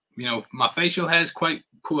who's, you know, my facial hair is quite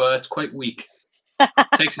poor, it's quite weak. It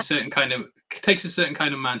takes a certain kind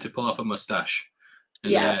of man to pull off a mustache.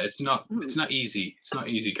 And it's not easy. It's not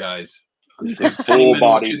easy, guys. Any men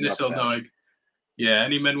watching this will know.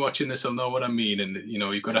 Any men watching this will know what I mean. And you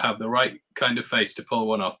know, you've got to have the right kind of face to pull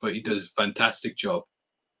one off. But he does a fantastic job.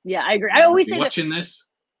 Yeah, I agree. I always say watching this.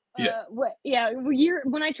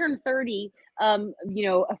 When I turned 30, you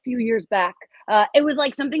know, a few years back, it was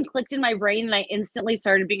like something clicked in my brain and I instantly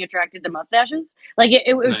started being attracted to mustaches. Like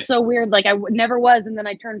it was so weird. Like I never was. And then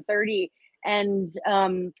I turned 30 and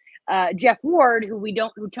Jeff Ward, who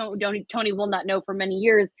Tony will not know for many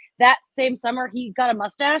years, that same summer he got a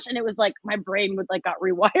mustache and it was like my brain got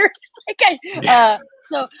rewired.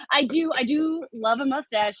 So I do love a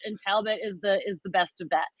mustache, and Talbot is the best of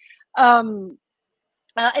that. And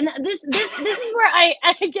this is where I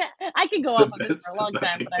can go off on this for a long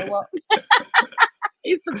time, but I won't.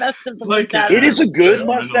 He's the best of the mustache. It is a good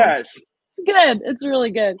mustache. It's good. It's really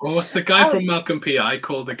good. Oh, what's the guy from Malcolm P.I.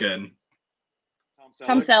 called again?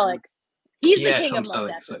 Tom Selleck. He's the king of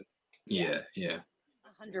mustaches. Like, yeah.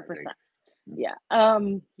 100%. Yeah.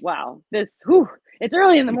 Wow. This. It's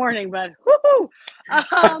early in the morning, but whoo.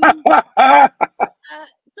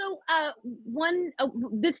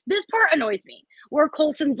 This part annoys me, where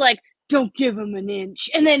Coulson's like, "Don't give him an inch,"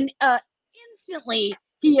 and then instantly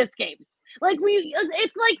he escapes. Like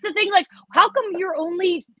it's like the thing, like, how come you're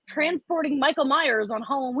only transporting Michael Myers on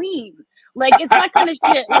Halloween? Like it's that kind of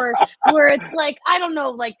shit where it's like, I don't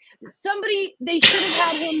know, like they should have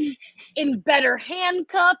had him in better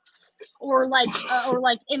handcuffs or like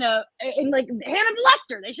in Hannibal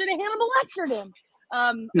Lecter. They should have Hannibal Lectered him.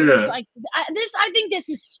 Yeah. Like I think this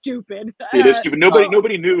is stupid. It is stupid.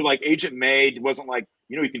 Nobody knew. Like Agent May wasn't like,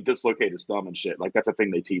 you know, he can dislocate his thumb and shit. Like that's a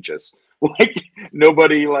thing they teach us. Like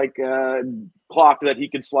nobody like clocked that he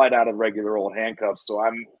could slide out of regular old handcuffs. So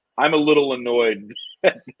I'm a little annoyed.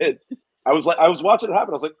 I was watching it happen.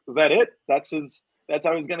 I was like, is that it? That's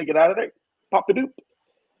how he's gonna get out of there? Pop the doop.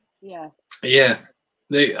 Yeah. Yeah.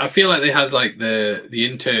 I feel like they had like the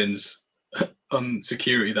interns on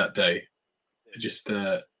security that day. Just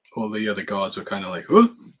all the other guards were kind of like,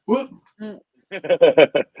 what?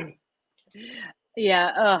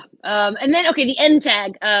 Yeah. And then okay, the end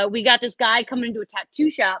tag. We got this guy coming into a tattoo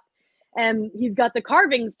shop, and he's got the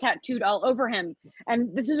carvings tattooed all over him.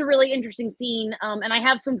 And this is a really interesting scene. And I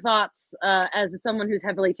have some thoughts as someone who's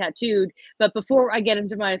heavily tattooed. But before I get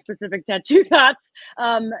into my specific tattoo thoughts,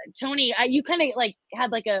 Tony, you kind of like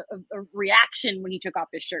had like a reaction when he took off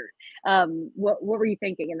his shirt. What were you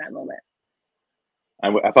thinking in that moment?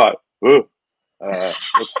 I thought, ooh,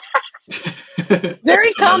 very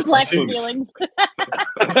complex feelings.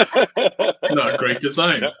 Not a great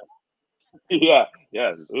design. Yeah.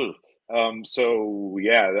 Ooh. So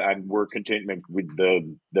yeah, we're continuing with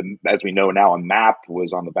the as we know now, a map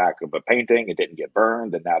was on the back of a painting. It didn't get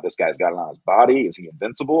burned, and now this guy's got it on his body. Is he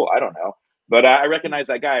invincible? I don't know. But I recognize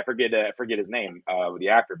that guy. I forget his name, the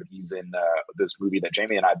actor, but he's in this movie that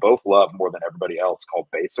Jamie and I both love more than everybody else, called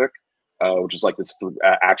Basic. Which is like this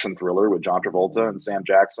action thriller with John Travolta and Sam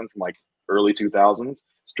Jackson from like early 2000s.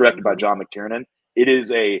 It's directed by John McTiernan. It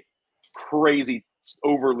is a crazy,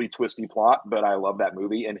 overly twisty plot, but I love that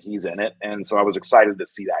movie and he's in it. And so I was excited to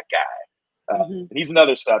see that guy. And he's in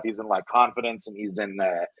other stuff. He's in like Confidence, and he's in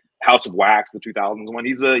House of Wax, the 2000s one.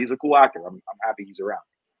 He's a cool actor. I'm happy he's around.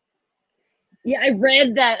 Yeah, I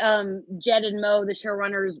read that Jed and Mo, the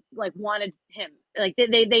showrunners, like wanted him. Like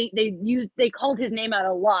they called his name out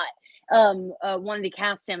a lot. Wanted to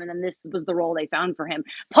cast him, and then this was the role they found for him.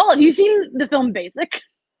 Paul, have you seen the film Basic?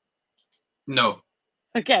 No.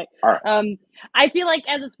 Okay. All right. I feel like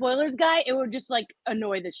as a spoilers guy, it would just like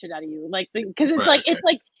annoy the shit out of you, like because it's Right, it's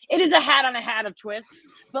like it is a hat on a hat of twists,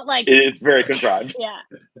 but like it's very contrived. Yeah.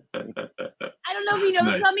 I don't know if you know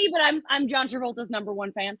this about me, but I'm John Travolta's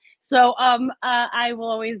 #1 fan. So I will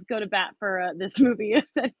always go to bat for this movie,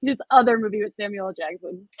 this other movie with Samuel L.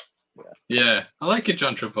 Jackson. Yeah, I like it,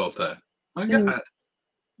 John Travolta. I get that.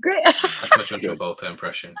 Great. That's my John Travolta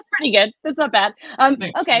impression. That's pretty good. That's not bad.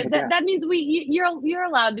 Thanks. Okay, that means you're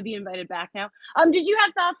allowed to be invited back now. Did you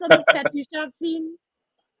have thoughts on this tattoo shop scene?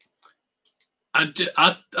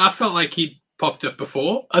 I felt like he popped up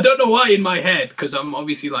before. I don't know why in my head, because I'm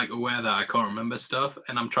obviously like aware that I can't remember stuff,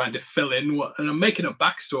 and I'm trying to fill in and I'm making up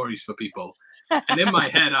backstories for people. And in my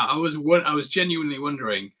head, I was genuinely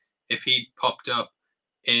wondering if he'd popped up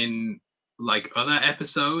in like other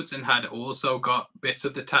episodes and had also got bits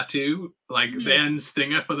of the tattoo, like the end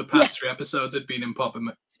stinger for the past 3 episodes had been him popping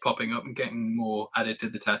up and getting more added to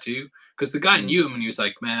the tattoo, because the guy knew him and he was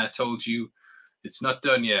like, man, I told you it's not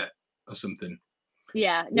done yet or something.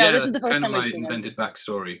 Yeah, no, this is the first kind time of my I've seen invented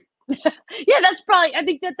backstory. Yeah, that's probably, I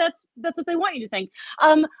think that's what they want you to think.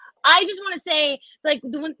 I just want to say, like,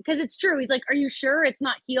 the one, because it's true. He's like, are you sure it's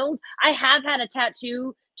not healed? I have had a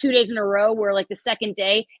tattoo 2 days in a row where, like, the second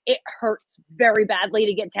day it hurts very badly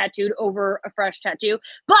to get tattooed over a fresh tattoo.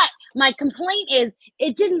 But my complaint is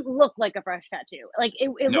it didn't look like a fresh tattoo. Like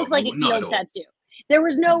it looked like a healed tattoo. There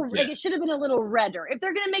was no like, it should have been a little redder. If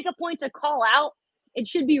they're gonna make a point to call out, it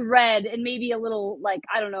should be red and maybe a little, like,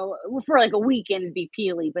 I don't know, for like a weekend it'd be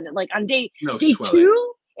peely, but like on day swelling.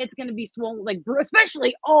 2 it's going to be swollen, like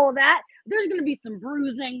especially all of that. There's going to be some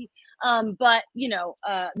bruising. But you know,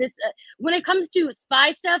 this when it comes to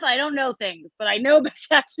spy stuff, I don't know things, but I know about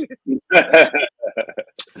tattoos.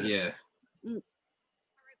 Yeah. All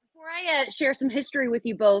right, before I share some history with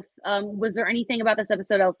you both, was there anything about this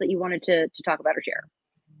episode else that you wanted to talk about or share?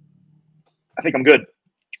 I think I'm good.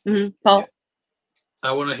 Paul? Yeah.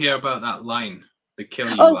 I want to hear about that line, the kill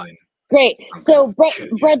you line. Great. So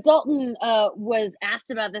Brett Dalton was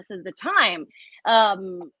asked about this at the time.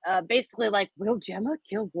 Basically like, will Gemma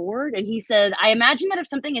kill Ward? And he said, I imagine that if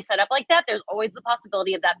something is set up like that, there's always the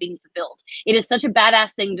possibility of that being fulfilled. It is such a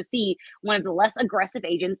badass thing to see one of the less aggressive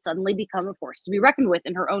agents suddenly become a force to be reckoned with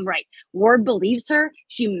in her own right. Ward believes her.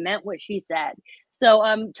 She meant what she said.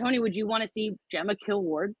 So, Tony, would you want to see Gemma kill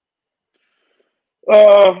Ward?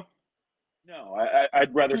 No,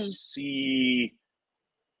 I'd rather see.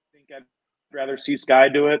 I'd rather see Skye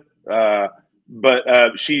do it, but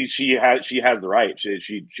she has the right.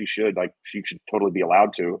 She should totally be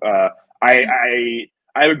allowed to. I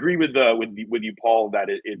agree with you, Paul, that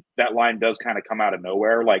that line does kind of come out of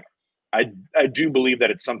nowhere. Like I do believe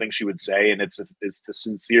that it's something she would say, and it's a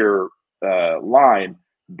sincere line,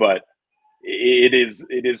 but it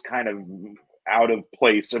is kind of out of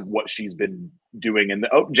place of what she's been doing. And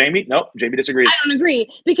Jamie disagrees. I don't agree,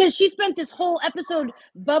 because she spent this whole episode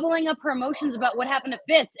bubbling up her emotions about what happened to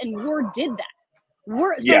Fitz, and Ward did that.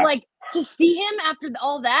 So like, to see him after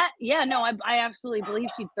all that, I absolutely believe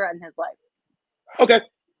she'd threaten his life. Okay.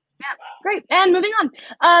 Yeah, great. And moving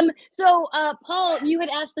on. So Paul, you had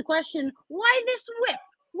asked the question, why this whip?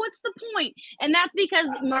 What's the point? And that's because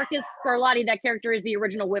Marcus Scarlatti, that character, is the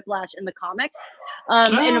original Whiplash in the comics.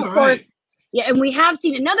 And of course, yeah, and we have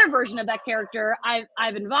seen another version of that character.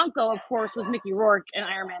 Ivan Vanko, of course, was Mickey Rourke in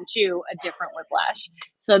Iron Man 2, a different Whiplash.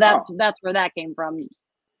 So that's where that came from.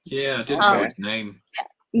 Yeah, I didn't know his name.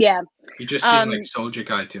 Yeah. He just seemed like Soldier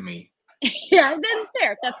Guy to me. Yeah, then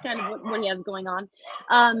fair. That's kind of what he has going on.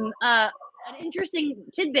 An interesting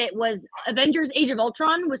tidbit was Avengers Age of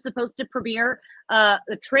Ultron was supposed to premiere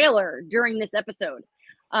the trailer during this episode.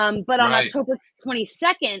 But on October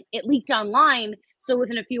 22nd, it leaked online. So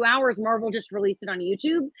within a few hours, Marvel just released it on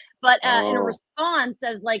YouTube. But in a response,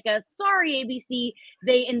 as like a sorry, ABC,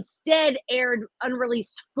 they instead aired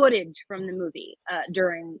unreleased footage from the movie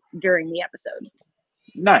during the episode.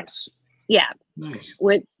 Nice. Yeah. Nice.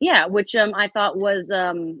 Which I thought was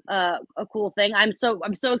a cool thing. I'm so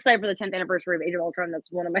excited for the 10th anniversary of Age of Ultron.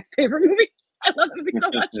 That's one of my favorite movies. I love the movie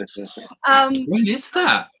so much. When is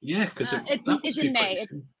that? Yeah, because it's in May.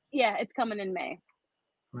 It's coming in May.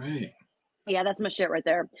 Right. Yeah, that's my shit right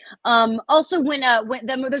there. Also, when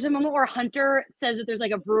there's a moment where Hunter says that there's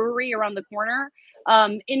like a brewery around the corner.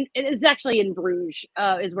 It's actually in Bruges,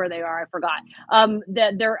 is where they are. I forgot.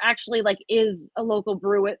 That there actually like is a local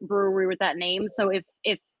brewery with that name. So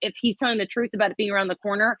if he's telling the truth about it being around the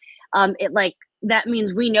corner, it like that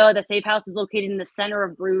means we know that Safe House is located in the center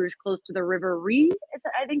of Bruges, close to the River Ree.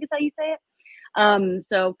 I think is how you say it.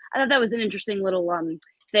 So I thought that was an interesting little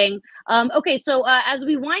thing. Okay, so as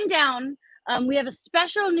we wind down. We have a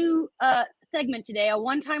special new segment today, a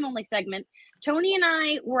one-time only segment. Tony and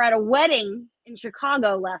I were at a wedding in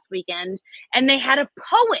Chicago last weekend, and they had a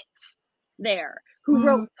poet there who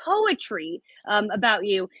wrote poetry about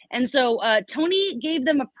you. And so Tony gave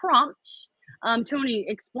them a prompt. Tony,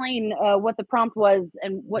 explain what the prompt was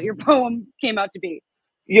and what your poem came out to be.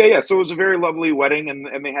 Yeah. So it was a very lovely wedding,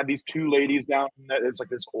 and they had these two ladies down. It's like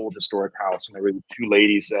this old historic house, and there were two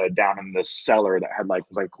ladies down in the cellar that had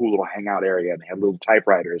was a cool little hangout area, and they had little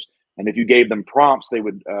typewriters. And if you gave them prompts, they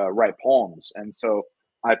would write poems. And so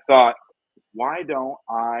I thought, why don't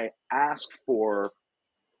I ask for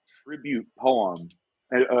tribute poem,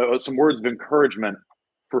 some words of encouragement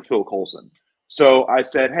for Phil Coulson? So I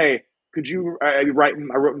said, hey, could you I wrote in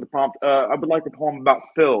the prompt, I would like a poem about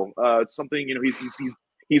Phil. It's something,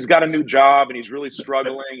 he's got a new job and he's really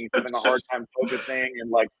struggling. He's having a hard time focusing.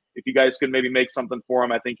 And if you guys could maybe make something for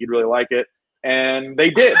him, I think he'd really like it. And they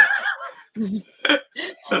did. And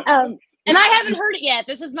I haven't heard it yet.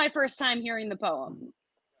 This is my first time hearing the poem.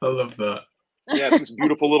 I love that. Yeah, it's this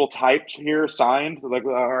beautiful little type here, signed. All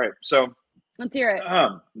right. So let's hear it.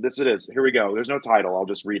 This it is. Here we go. There's no title. I'll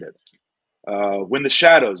just read it. When the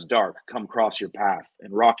shadows dark come across your path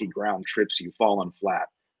and rocky ground trips you fallen flat,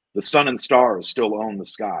 the sun and stars still own the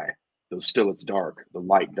sky, though still it's dark, the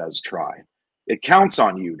light does try. It counts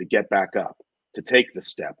on you to get back up, to take the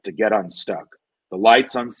step, to get unstuck. The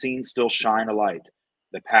lights unseen still shine a light.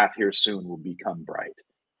 The path here soon will become bright.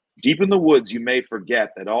 Deep in the woods you may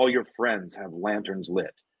forget that all your friends have lanterns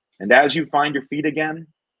lit. And as you find your feet again,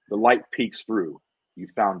 the light peeks through. You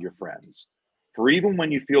found your friends. For even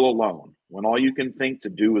when you feel alone, when all you can think to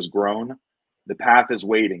do is groan, the path is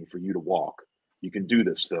waiting for you to walk. You can do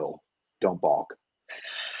this, Phil. Don't balk.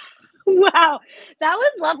 Wow, that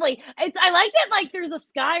was lovely. I like that. There's a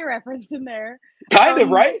Sky reference in there. Kind of,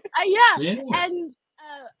 right? Yeah.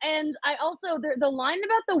 And I also the line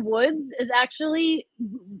about the woods is actually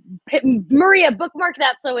Maria, bookmark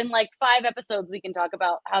that. So in 5 episodes we can talk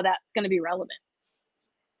about how that's going to be relevant.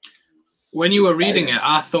 When you were reading it,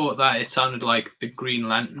 I thought that it sounded like the Green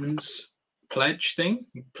Lanterns pledge thing.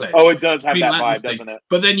 Oh, it does have Green that Lanterns vibe, doesn't it?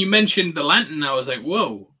 But then you mentioned the lantern, and I was like,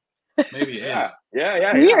 whoa, maybe it is.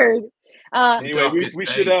 Yeah. Weird. Anyway, we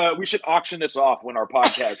should auction this off when our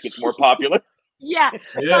podcast gets more popular. Yeah,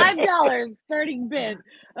 $5 starting bid.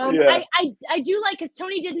 Yeah. I do like, because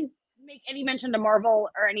Tony didn't make any mention to Marvel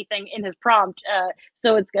or anything in his prompt,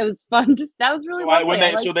 so it was fun. That was really lovely.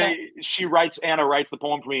 Anna writes the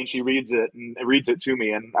poem for me, and she reads it to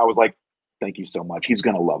me, and I was like, thank you so much. He's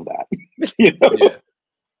gonna love that. Yeah.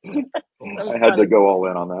 So I had to go all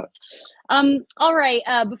in on that. All right.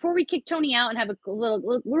 Before we kick Tony out and have a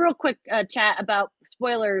real quick chat about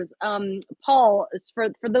spoilers, Paul,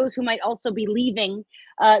 for those who might also be leaving,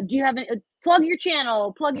 do you have plug your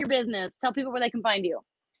channel, plug your business, tell people where they can find you?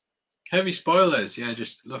 Heavy Spoilers. Yeah,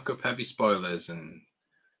 just look up Heavy Spoilers and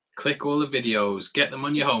click all the videos, get them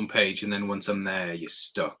on your homepage, and then once I'm there, you're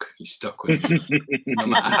stuck. You're stuck with me. No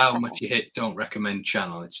matter how much you hit don't recommend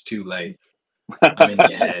channel, it's too late. I'm in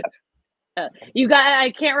your head.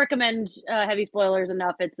 I can't recommend Heavy Spoilers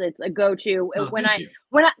enough. It's a go-to. Oh, when I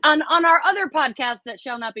on our other podcast that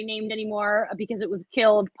shall not be named anymore because it was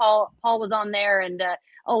killed, Paul was on there, and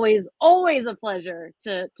always a pleasure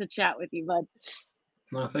to chat with you, bud.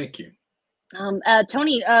 No, thank you.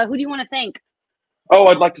 Tony, who do you want to thank? Oh,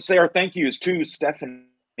 I'd like to say our thank yous to Stephanie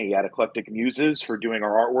at Eclectic Muses for doing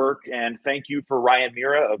our artwork, and thank you for Ryan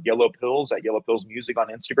Miera of Yellow Pills at Yellow Pills Music on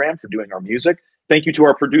Instagram for doing our music. Thank you to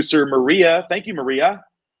our producer, Maria. Thank you, Maria.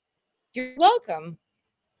 You're welcome.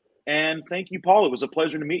 And thank you, Paul. It was a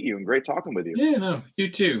pleasure to meet you and great talking with you. Yeah, no, you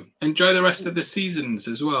too. Enjoy the rest of the seasons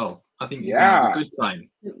as well. I think you're going to have a good time.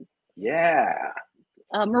 Yeah.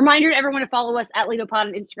 Reminder to everyone to follow us at LitoPod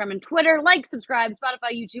on Instagram and Twitter. Like, subscribe,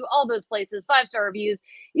 Spotify, YouTube, all those places. 5-star reviews.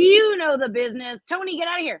 You know the business. Tony, get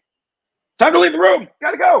out of here. Time to leave the room.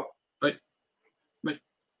 Gotta go. Bye.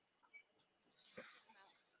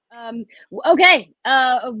 Okay.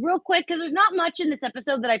 Real quick, because there's not much in this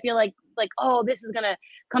episode that I feel like, oh, this is gonna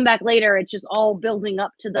come back later. It's just all building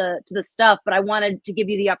up to the stuff. But I wanted to give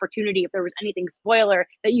you the opportunity, if there was anything spoiler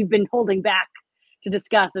that you've been holding back to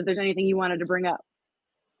discuss, if there's anything you wanted to bring up.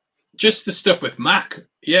 Just the stuff with Mac.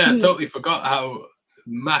 Yeah, I totally forgot how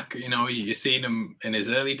Mac, you're seeing him in his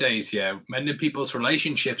early days here, mending people's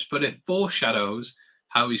relationships, but it foreshadows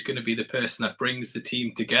how he's going to be the person that brings the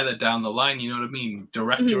team together down the line. You know what I mean?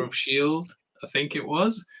 Director of S.H.I.E.L.D., I think it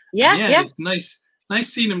was. Yeah. It's nice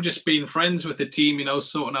seeing him just being friends with the team,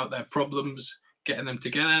 sorting out their problems, getting them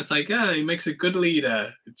together. It's like, yeah, he makes a good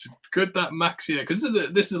leader. It's good that Mac's here, because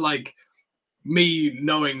this is like me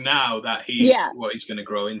knowing now that he's what he's going to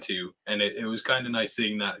grow into, and it was kind of nice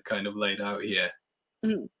seeing that kind of laid out here.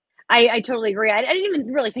 I totally agree. I didn't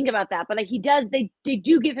even really think about that, but he does. They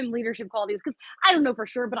do give him leadership qualities, because I don't know for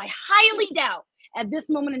sure, but I highly doubt at this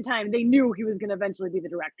moment in time they knew he was going to eventually be the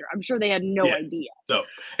director. I'm sure they had no idea. So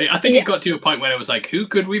I think it got to a point where it was like, who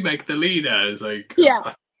could we make the leader? It's like,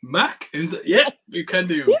 Mac. We can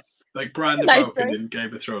do like Brian the Broken in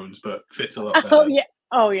Game of Thrones, but fits a lot better.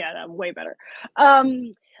 Oh yeah, way better.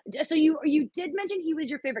 So you did mention he was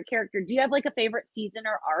your favorite character. Do you have like a favorite season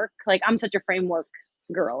or arc? Like, I'm such a framework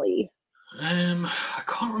girly. I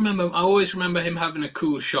can't remember. I always remember him having a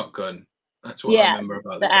cool shotgun. That's what I remember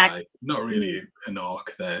about the guy. Not really an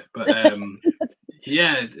arc there, but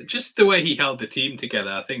just the way he held the team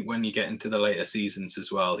together. I think when you get into the later seasons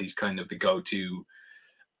as well, he's kind of the go-to.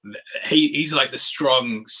 He's like the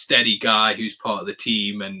strong, steady guy who's part of the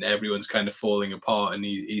team, and everyone's kind of falling apart, and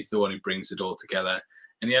he's the one who brings it all together.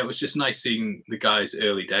 And it was just nice seeing the guys'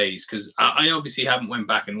 early days, because I obviously haven't went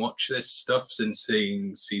back and watched this stuff since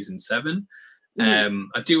seeing season 7.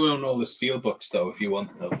 I do own all the steelbooks though, if you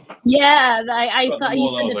want them. Yeah, I saw you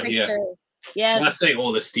sent a picture. Yeah. When I say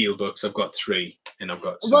all the steelbooks, I've got 3, and I've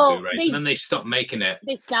got some Blu-rays, and then they stopped making it.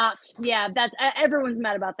 They stopped. Yeah, that's everyone's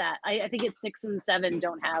mad about that. I think it's 6 and 7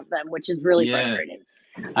 don't have them, which is really frustrating.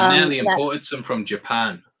 I nearly imported some from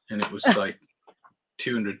Japan, and it was like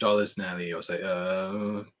 $200 nearly. I was like,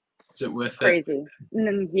 is it worth it? Crazy.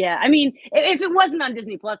 Yeah, I mean, if it wasn't on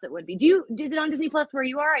Disney Plus, it would be. Is it on Disney Plus where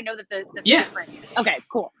you are? I know that the different. Okay,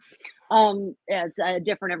 cool. It's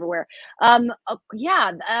different everywhere.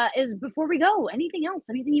 Is before we go, anything else?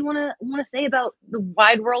 Anything you want to say about the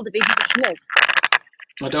wide world of Agents of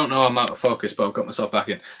S.H.I.E.L.D.? I don't know. I'm out of focus, but I've got myself back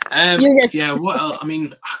in. What else? I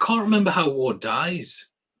mean, I can't remember how Ward dies.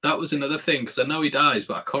 That was another thing, because I know he dies,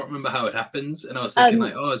 but I can't remember how it happens. And I was thinking,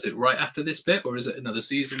 is it right after this bit, or is it another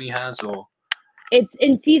season he has, or? It's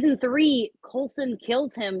in season 3. Coulson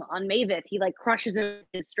kills him on Mavis. He like crushes him with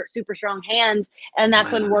his super strong hand, and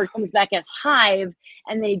that's when Ward comes back as Hive,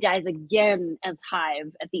 and then he dies again as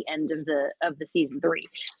Hive at the end of the season 3.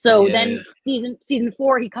 So then season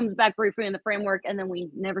 4, he comes back briefly in the framework, and then we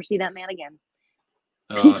never see that man again.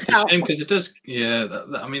 Oh, it's a shame, because it does. Yeah,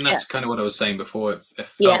 I mean, that's kind of what I was saying before. It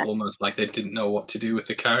felt almost like they didn't know what to do with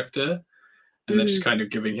the character, and they're just kind of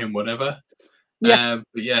giving him whatever. But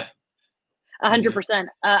yeah. 100%.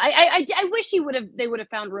 I wish they would have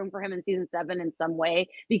found room for him in season 7 in some way,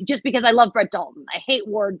 just because I love Brett Dalton. I hate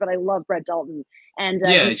Ward, but I love Brett Dalton. And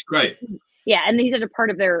he's great. Yeah, and he's such a part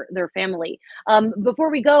of their family. Before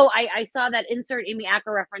we go, I saw that insert Amy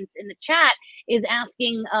Acker reference in the chat is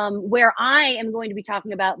asking where I am going to be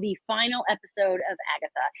talking about the final episode of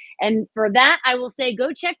Agatha. And for that, I will say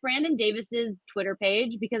go check Brandon Davis's Twitter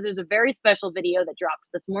page because there's a very special video that dropped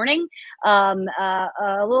this morning.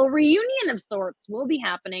 A little reunion of sorts will be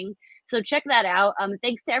happening. So check that out.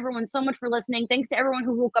 Thanks to everyone so much for listening. Thanks to everyone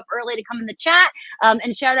who woke up early to come in the chat.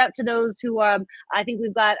 And shout out to those who I think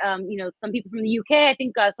we've got some people from the UK. I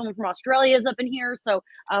think someone from Australia is up in here. So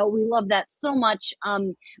we love that so much.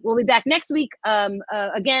 We'll be back next week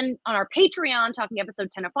again on our Patreon talking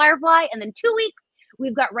episode 10 of Firefly, and then 2 weeks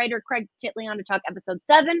we've got writer Craig Titley on to talk episode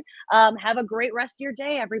 7. Have a great rest of your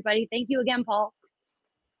day, everybody. Thank you again, Paul.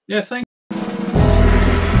 Yeah, thank